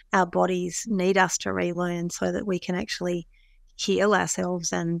that our bodies need us to relearn, so that we can actually heal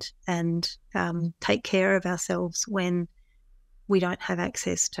ourselves and take care of ourselves when we don't have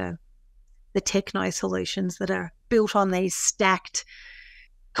access to the techno solutions that are built on these stacked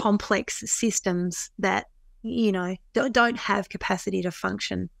complex systems that don't have capacity to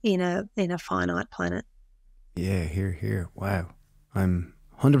function in a finite planet. Yeah, here. Wow, I'm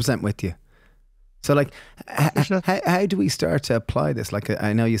 100% with you. So, like, how do we start to apply this? Like,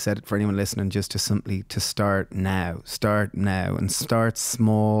 I know you said it for anyone listening, just to simply to start now, and start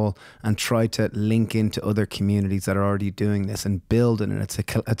small, and try to link into other communities that are already doing this and building it.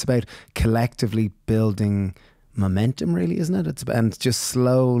 It's about collectively building momentum, really, isn't it? And just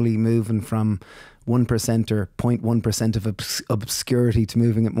slowly moving from 1% or 0.1% of obscurity to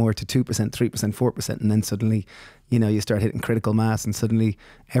moving it more to 2%, 3%, 4%, and then suddenly, you start hitting critical mass, and suddenly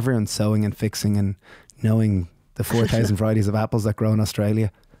everyone's sowing and fixing and knowing the 4,000 varieties of apples that grow in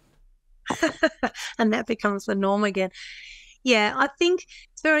Australia. And that becomes the norm again. Yeah, I think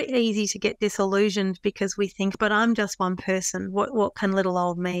it's very easy to get disillusioned because we think, but I'm just one person. What can little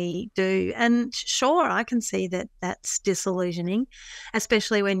old me do? And sure, I can see that that's disillusioning,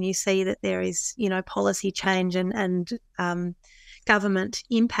 especially when you see that there is, policy change and government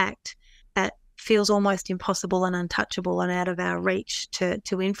impact that feels almost impossible and untouchable and out of our reach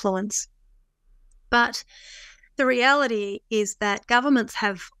to influence. But the reality is that governments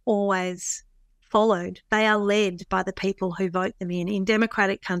have always followed. They are led by the people who vote them in. In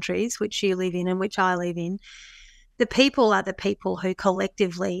democratic countries, which you live in and which I live in, the people are the people who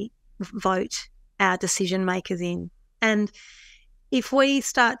collectively vote our decision makers in. And if we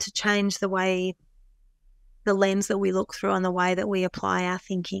start to change the way, the lens that we look through and the way that we apply our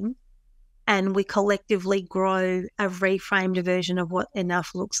thinking, and we collectively grow a reframed version of what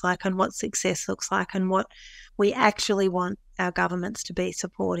enough looks like and what success looks like and what we actually want our governments to be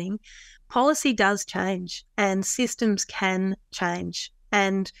supporting, policy does change and systems can change.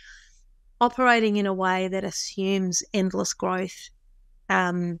 And operating in a way that assumes endless growth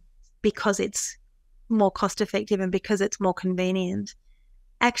because it's more cost effective and because it's more convenient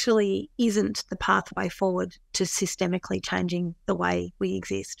actually isn't the pathway forward to systemically changing the way we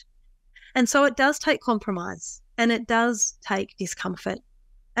exist. And so it does take compromise, and it does take discomfort,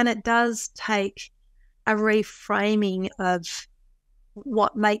 and it does take a reframing of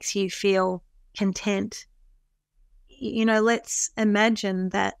what makes you feel content. Let's imagine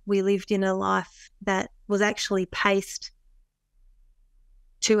that we lived in a life that was actually paced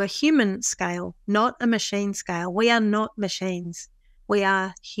to a human scale, not a machine scale. We are not machines. We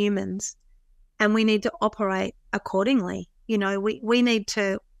are humans, and we need to operate accordingly. We need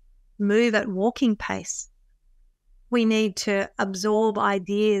to move at walking pace. We need to absorb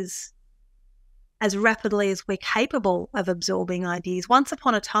ideas as rapidly as we're capable of absorbing ideas. Once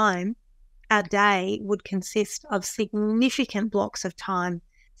upon a time, our day would consist of significant blocks of time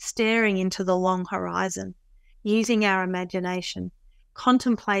staring into the long horizon, using our imagination,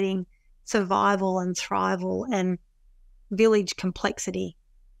 contemplating survival and thrival and village complexity.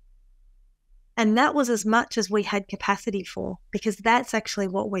 And that was as much as we had capacity for, because that's actually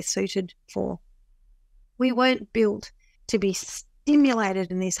what we're suited for. We weren't built to be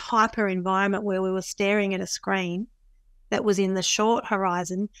stimulated in this hyper environment where we were staring at a screen that was in the short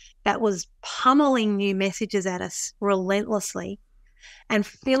horizon that was pummeling new messages at us relentlessly and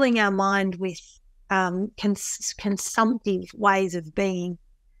filling our mind with consumptive ways of being.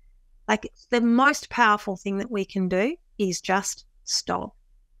 Like, the most powerful thing that we can do is just stop,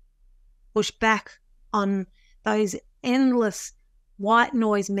 push back on those endless white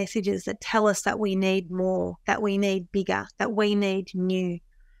noise messages that tell us that we need more, that we need bigger, that we need new.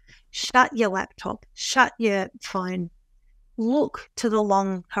 Shut your laptop, shut your phone, look to the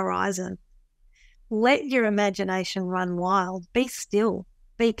long horizon. Let your imagination run wild. Be still,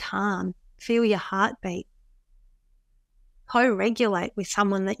 be calm, feel your heartbeat. Co-regulate with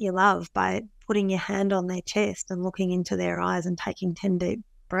someone that you love by putting your hand on their chest and looking into their eyes and taking 10 deep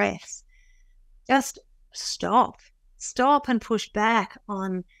breaths. Just stop and push back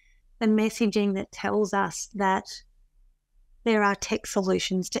on the messaging that tells us that there are tech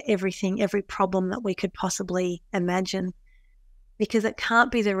solutions to everything, every problem that we could possibly imagine, because it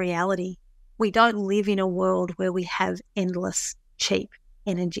can't be the reality. We don't live in a world where we have endless, cheap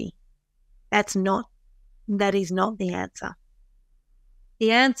energy. That is not the answer.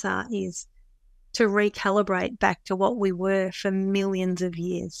 The answer is to recalibrate back to what we were for millions of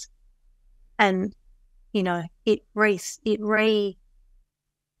years. And, you know, it redefines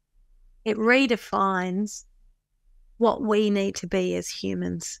what we need to be as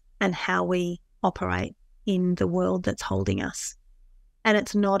humans and how we operate in the world that's holding us. And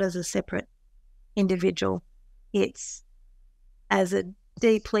it's not as a separate individual. It's as a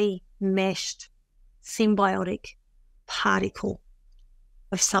deeply meshed, symbiotic particle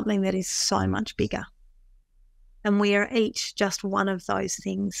of something that is so much bigger. And we are each just one of those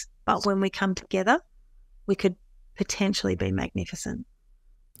things. But when we come together, we could potentially be magnificent.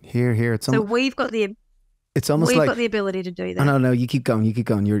 Here. So we've got the ability to do that. Oh, no, you keep going.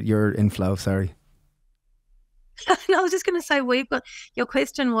 You're in flow, sorry. No, I was just going to say, your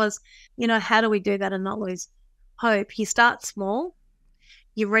question was, you know, how do we do that and not lose hope? You start small,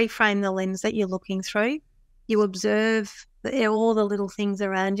 you reframe the lens that you're looking through, you observe all the little things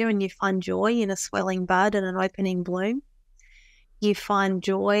around you, and you find joy in a swelling bud and an opening bloom. You find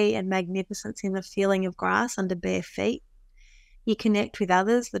joy and magnificence in the feeling of grass under bare feet. You connect with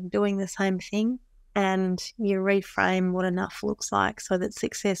others that are doing the same thing, and you reframe what enough looks like so that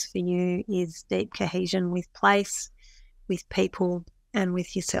success for you is deep cohesion with place, with people, and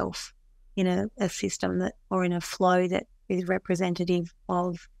with yourself in a system that, or in a flow that is representative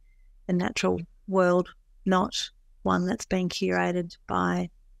of the natural world, not one that's been curated by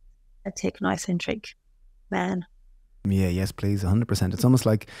a technocentric man. Yeah, yes, please, 100%. It's almost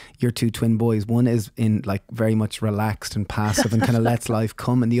like your two twin boys. One is in like very much relaxed and passive and kind of lets life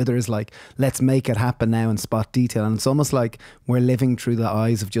come, and the other is like, let's make it happen now and spot detail. And it's almost like we're living through the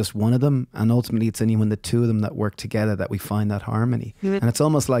eyes of just one of them, and ultimately it's only when the two of them that work together that we find that harmony. And it's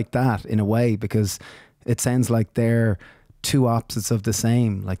almost like that in a way, because it sounds like they're two opposites of the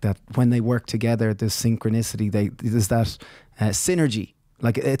same, like that when they work together there's synchronicity, there's that synergy.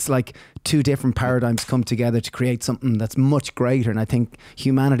 Like, it's like two different paradigms come together to create something that's much greater. And I think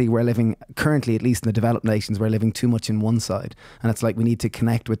humanity, we're living currently, at least in the developed nations, we're living too much in one side. And it's like we need to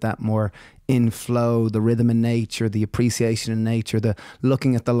connect with that more in flow, the rhythm in nature, the appreciation in nature, the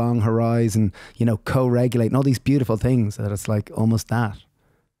looking at the long horizon, you know, co-regulating, all these beautiful things, that it's like almost that.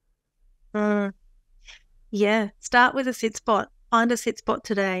 Yeah. Start with a sit spot. Find a sit spot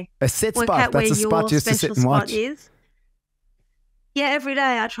today. A sit spot? That's a spot just to sit and watch. Yeah, every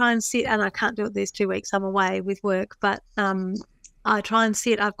day I try and sit, and I can't do it these 2 weeks. I'm away with work, but I try and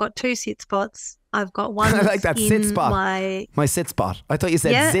sit. I've got 2 sit spots. I've got one I like that sit spot. My sit spot. I thought you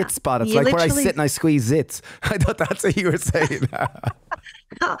said zit spot. It's like where I sit and I squeeze zits. I thought that's what you were saying.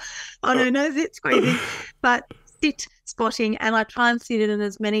 No zit squeezing, but sit spotting. And I try and sit in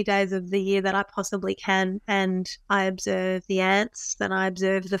as many days of the year that I possibly can. And I observe the ants, then I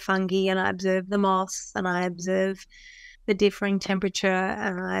observe the fungi, and I observe the moss, and I observe the differing temperature,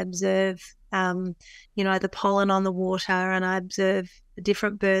 and I observe, the pollen on the water, and I observe the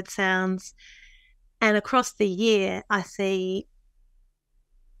different bird sounds. And across the year, I see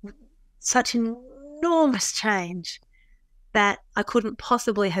such an enormous change that I couldn't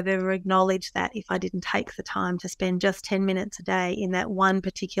possibly have ever acknowledged that if I didn't take the time to spend just 10 minutes a day in that one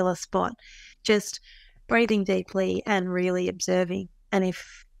particular spot, just breathing deeply and really observing. And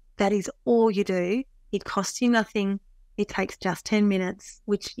if that is all you do, it costs you nothing. It takes just 10 minutes,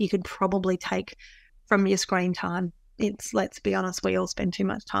 which you could probably take from your screen time. Let's be honest, we all spend too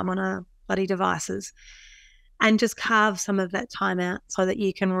much time on our bloody devices. And just carve some of that time out so that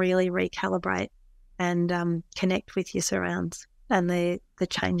you can really recalibrate and connect with your surrounds and the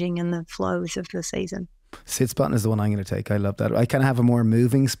changing and the flows of the season. Sit spotting is the one I'm going to take. I love that. I kind of have a more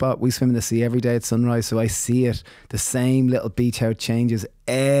moving spot. We swim in the sea every day at sunrise, so I see it, the same little beach, how it changes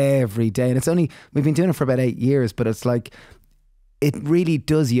every day. And we've been doing it for about 8 years, but it's like, it really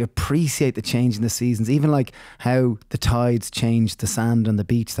does. You appreciate the change in the seasons, even like how the tides change the sand on the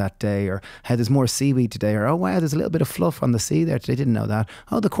beach that day, or how there's more seaweed today, or oh wow, there's a little bit of fluff on the sea there today. Didn't know that.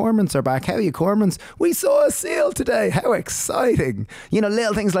 Oh, the cormorants are back. How are you, cormorants? We saw a seal today. How exciting.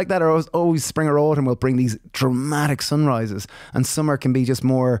 Little things like that are always spring or autumn will bring these dramatic sunrises, and summer can be just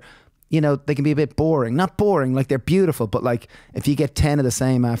more, they can be a bit boring. Not boring, like they're beautiful, but like if you get 10 of the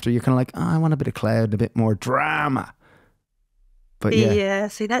same after, you're kind of like, oh, I want a bit of cloud, a bit more drama. But yeah,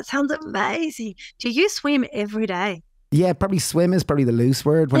 see, that sounds amazing. Do you swim every day? Yeah, probably swim is probably the loose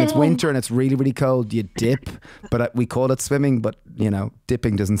word. When it's winter and it's really, really cold, you dip. But we call it swimming, but,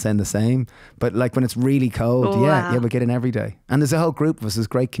 dipping doesn't sound the same. But like when it's really cold, yeah, we get in every day. And there's a whole group of us. There's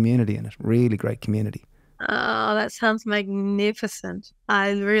great community in it. Really great community. Oh, that sounds magnificent.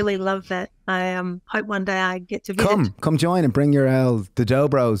 I really love that. I hope one day I get to visit. Come join and bring your the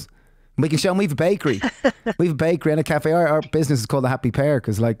Dobros. We can show them we have a bakery. We have a bakery and a cafe. Our business is called the Happy Pear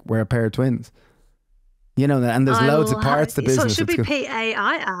because like we're a pair of twins. And there's loads of parts of the business. So it should be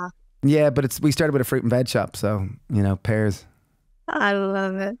P-A-I-R. Yeah, but we started with a fruit and veg shop, so pears. I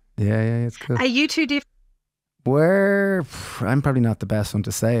love it. Yeah, it's cool. Are you two different? I'm probably not the best one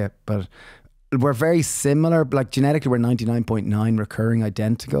to say it, but we're very similar. Like genetically, we're 99.9 recurring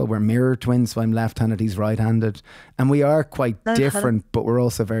identical. We're mirror twins, so I'm left-handed, he's right-handed. And we are quite different, but we're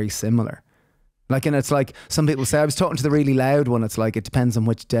also very similar. Like, and it's like, some people say, I was talking to the really loud one. It's like, it depends on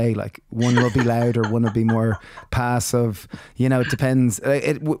which day. Like, one will be louder, one will be more passive. It depends.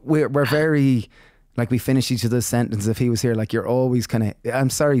 We're very... Like we finish each other's sentence. If he was here, like you're always kind of. I'm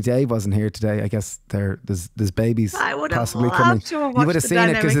sorry, Dave wasn't here today. I guess there's babies possibly coming. You would have seen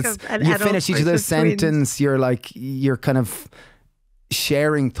it because you finish each other's sentence. You're kind of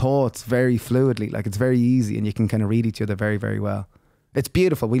sharing thoughts very fluidly. Like it's very easy, and you can kind of read each other very, very well. It's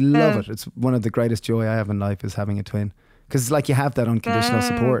beautiful. We love it. It's one of the greatest joy I have in life is having a twin because it's like you have that unconditional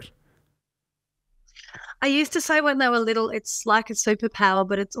support. I used to say when they were little, it's like a superpower,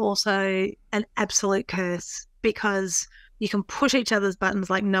 but it's also an absolute curse because you can push each other's buttons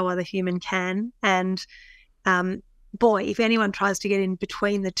like no other human can. And boy, if anyone tries to get in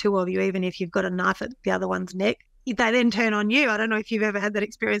between the two of you, even if you've got a knife at the other one's neck, they then turn on you. I don't know if you've ever had that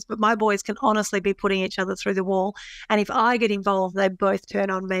experience, but my boys can honestly be putting each other through the wall. And if I get involved, they both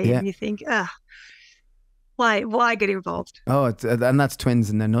turn on me. Yeah. And you think, why get involved? Oh, and that's twins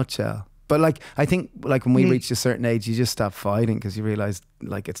in a nutshell. But like, I think like when we reach a certain age, you just stop fighting because you realize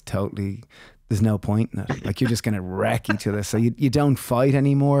like it's totally, there's no point in it. Like you're just going to wreck each other. So you don't fight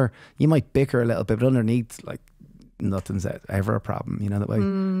anymore. You might bicker a little bit, but underneath like nothing's ever a problem. That way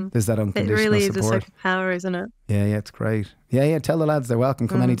there's that unconditional support. It really is a superpower, isn't it? Yeah, it's great. Yeah, tell the lads they're welcome.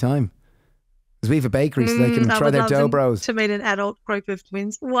 Come anytime. Because we have a bakery so they can try their dough bros. To meet an adult group of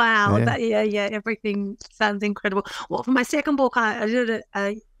twins. Wow. Yeah. Everything sounds incredible. Well, for my second book, I did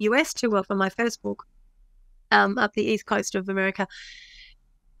a US tour for my first book up the east coast of America.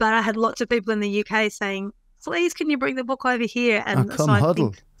 But I had lots of people in the UK saying, please, can you bring the book over here? And come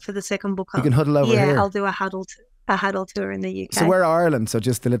huddle. For the second book, you can huddle over here. Yeah, I'll do a huddle tour in the UK. So we're Ireland, so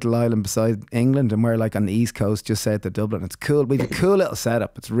just the little island beside England, and we're like on the east coast, just south of Dublin. It's cool. We have a cool little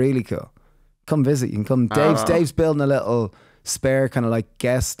setup. It's really cool. Come visit. You can come. Dave's building a little spare kind of like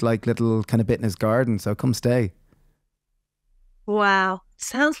guest, like little kind of bit in his garden. So come stay. Wow.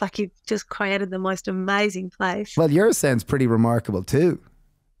 Sounds like you've just created the most amazing place. Well, yours sounds pretty remarkable too.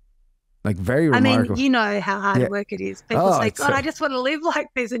 Like very remarkable. I mean, you know how hard work it is. People say, God, I just want to live like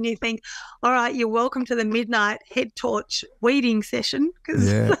this. And you think, all right, you're welcome to the midnight head torch weeding session because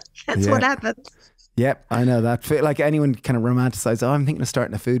that's what happens. Yep, I know that. Like anyone kind of romanticize, I'm thinking of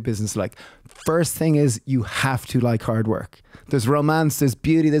starting a food business. Like first thing is you have to like hard work. There's romance, there's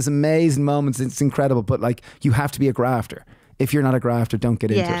beauty, there's amazing moments. It's incredible. But like you have to be a grafter. If you're not a grafter, don't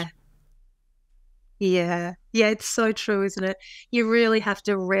get into it. Yeah, it's so true, isn't it? You really have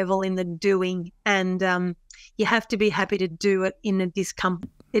to revel in the doing and you have to be happy to do it in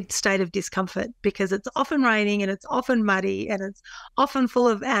a state of discomfort because it's often raining and it's often muddy and it's often full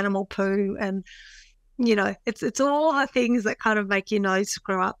of animal poo and it's all the things that kind of make your nose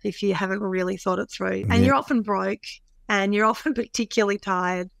screw up if you haven't really thought it through. And you're often broke and you're often particularly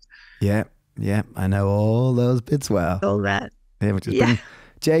tired. Yeah, I know all those bits well. All that. Yeah,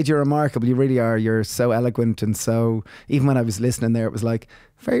 Jade, you're remarkable. You really are. You're so eloquent and so, even when I was listening there, it was like,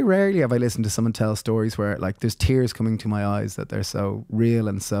 very rarely have I listened to someone tell stories where like there's tears coming to my eyes that they're so real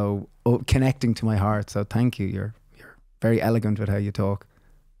and so connecting to my heart. So thank you. You're very elegant with how you talk.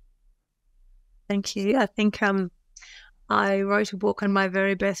 thank you. I think I wrote a book and my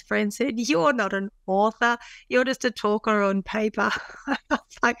very best friend said, "You're not an author. You're just a talker on paper." I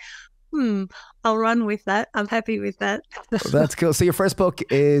was like, I'll run with that. I'm happy with that. Well, that's cool. So your first book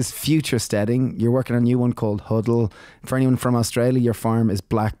is Future Steading. You're working on a new one called Huddle. For anyone from Australia, your farm is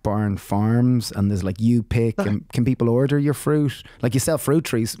Black Barn Farms, and there's like you pick. And can people order your fruit? Like you sell fruit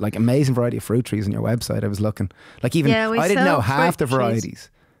trees, like amazing variety of fruit trees on your website. I was looking. Like even I didn't know half the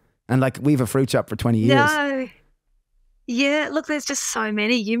varieties. And like we have a fruit shop for 20 years. No. Yeah, look, there's just so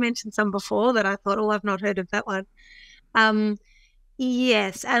many. You mentioned some before that I thought, oh, I've not heard of that one.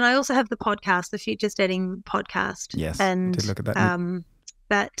 Yes, and I also have the podcast, the Future Steading podcast. Yes, and I did look at that.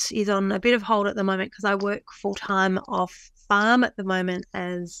 That is on a bit of hold at the moment because I work full-time off farm at the moment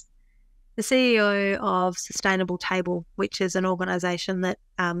as the CEO of Sustainable Table, which is an organisation that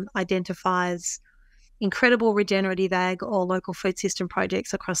identifies incredible regenerative ag or local food system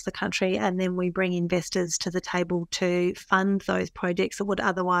projects across the country, and then we bring investors to the table to fund those projects that would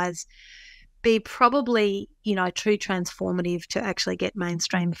otherwise be probably, too transformative to actually get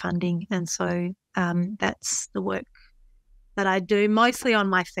mainstream funding. And so that's the work that I do, mostly on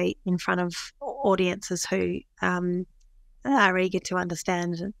my feet in front of audiences who are eager to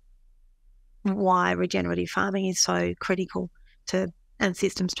understand why regenerative farming is so critical to, and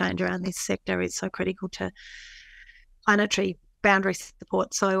systems change around this sector is so critical to planetary boundary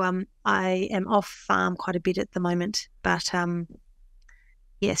support. So I am off farm quite a bit at the moment, but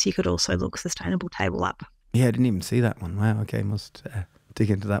yes, you could also look Sustainable Table up. Yeah, I didn't even see that one. Wow, okay, must dig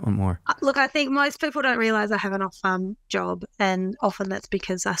into that one more. Look, I think most people don't realise I have an off-farm job, and often that's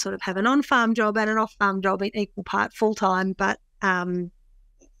because I sort of have an on-farm job and an off-farm job in equal part full-time, but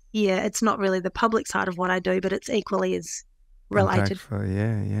it's not really the public side of what I do, but it's equally as related.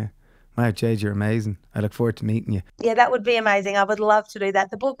 Yeah. Wow, Jade, you're amazing. I look forward to meeting you. Yeah, that would be amazing. I would love to do that.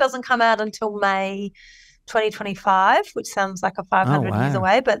 The book doesn't come out until May 2025, which sounds like a 500 years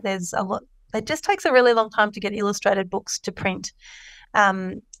away, but there's a lot. It just takes a really long time to get illustrated books to print.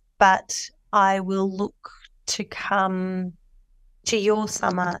 But I will look to come to your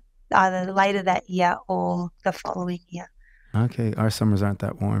summer either later that year or the following year. Okay, our summers aren't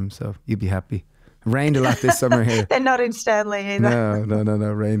that warm, so you'd be happy. Rained a lot this summer here. They're not in Stanley either. No.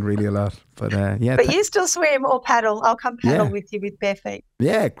 Rained really a lot. But yeah. But you still swim or paddle. I'll come paddle with you with bare feet.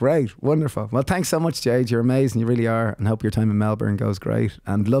 Yeah, great. Wonderful. Well, thanks so much, Jade. You're amazing. You really are. And hope your time in Melbourne goes great.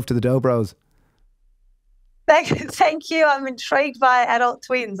 And love to the Dobros. Thank you. I'm intrigued by adult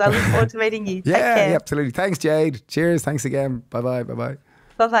twins. I look forward to meeting you. Take care. Yeah, absolutely. Thanks, Jade. Cheers. Thanks again. Bye-bye.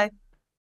 Bye-bye.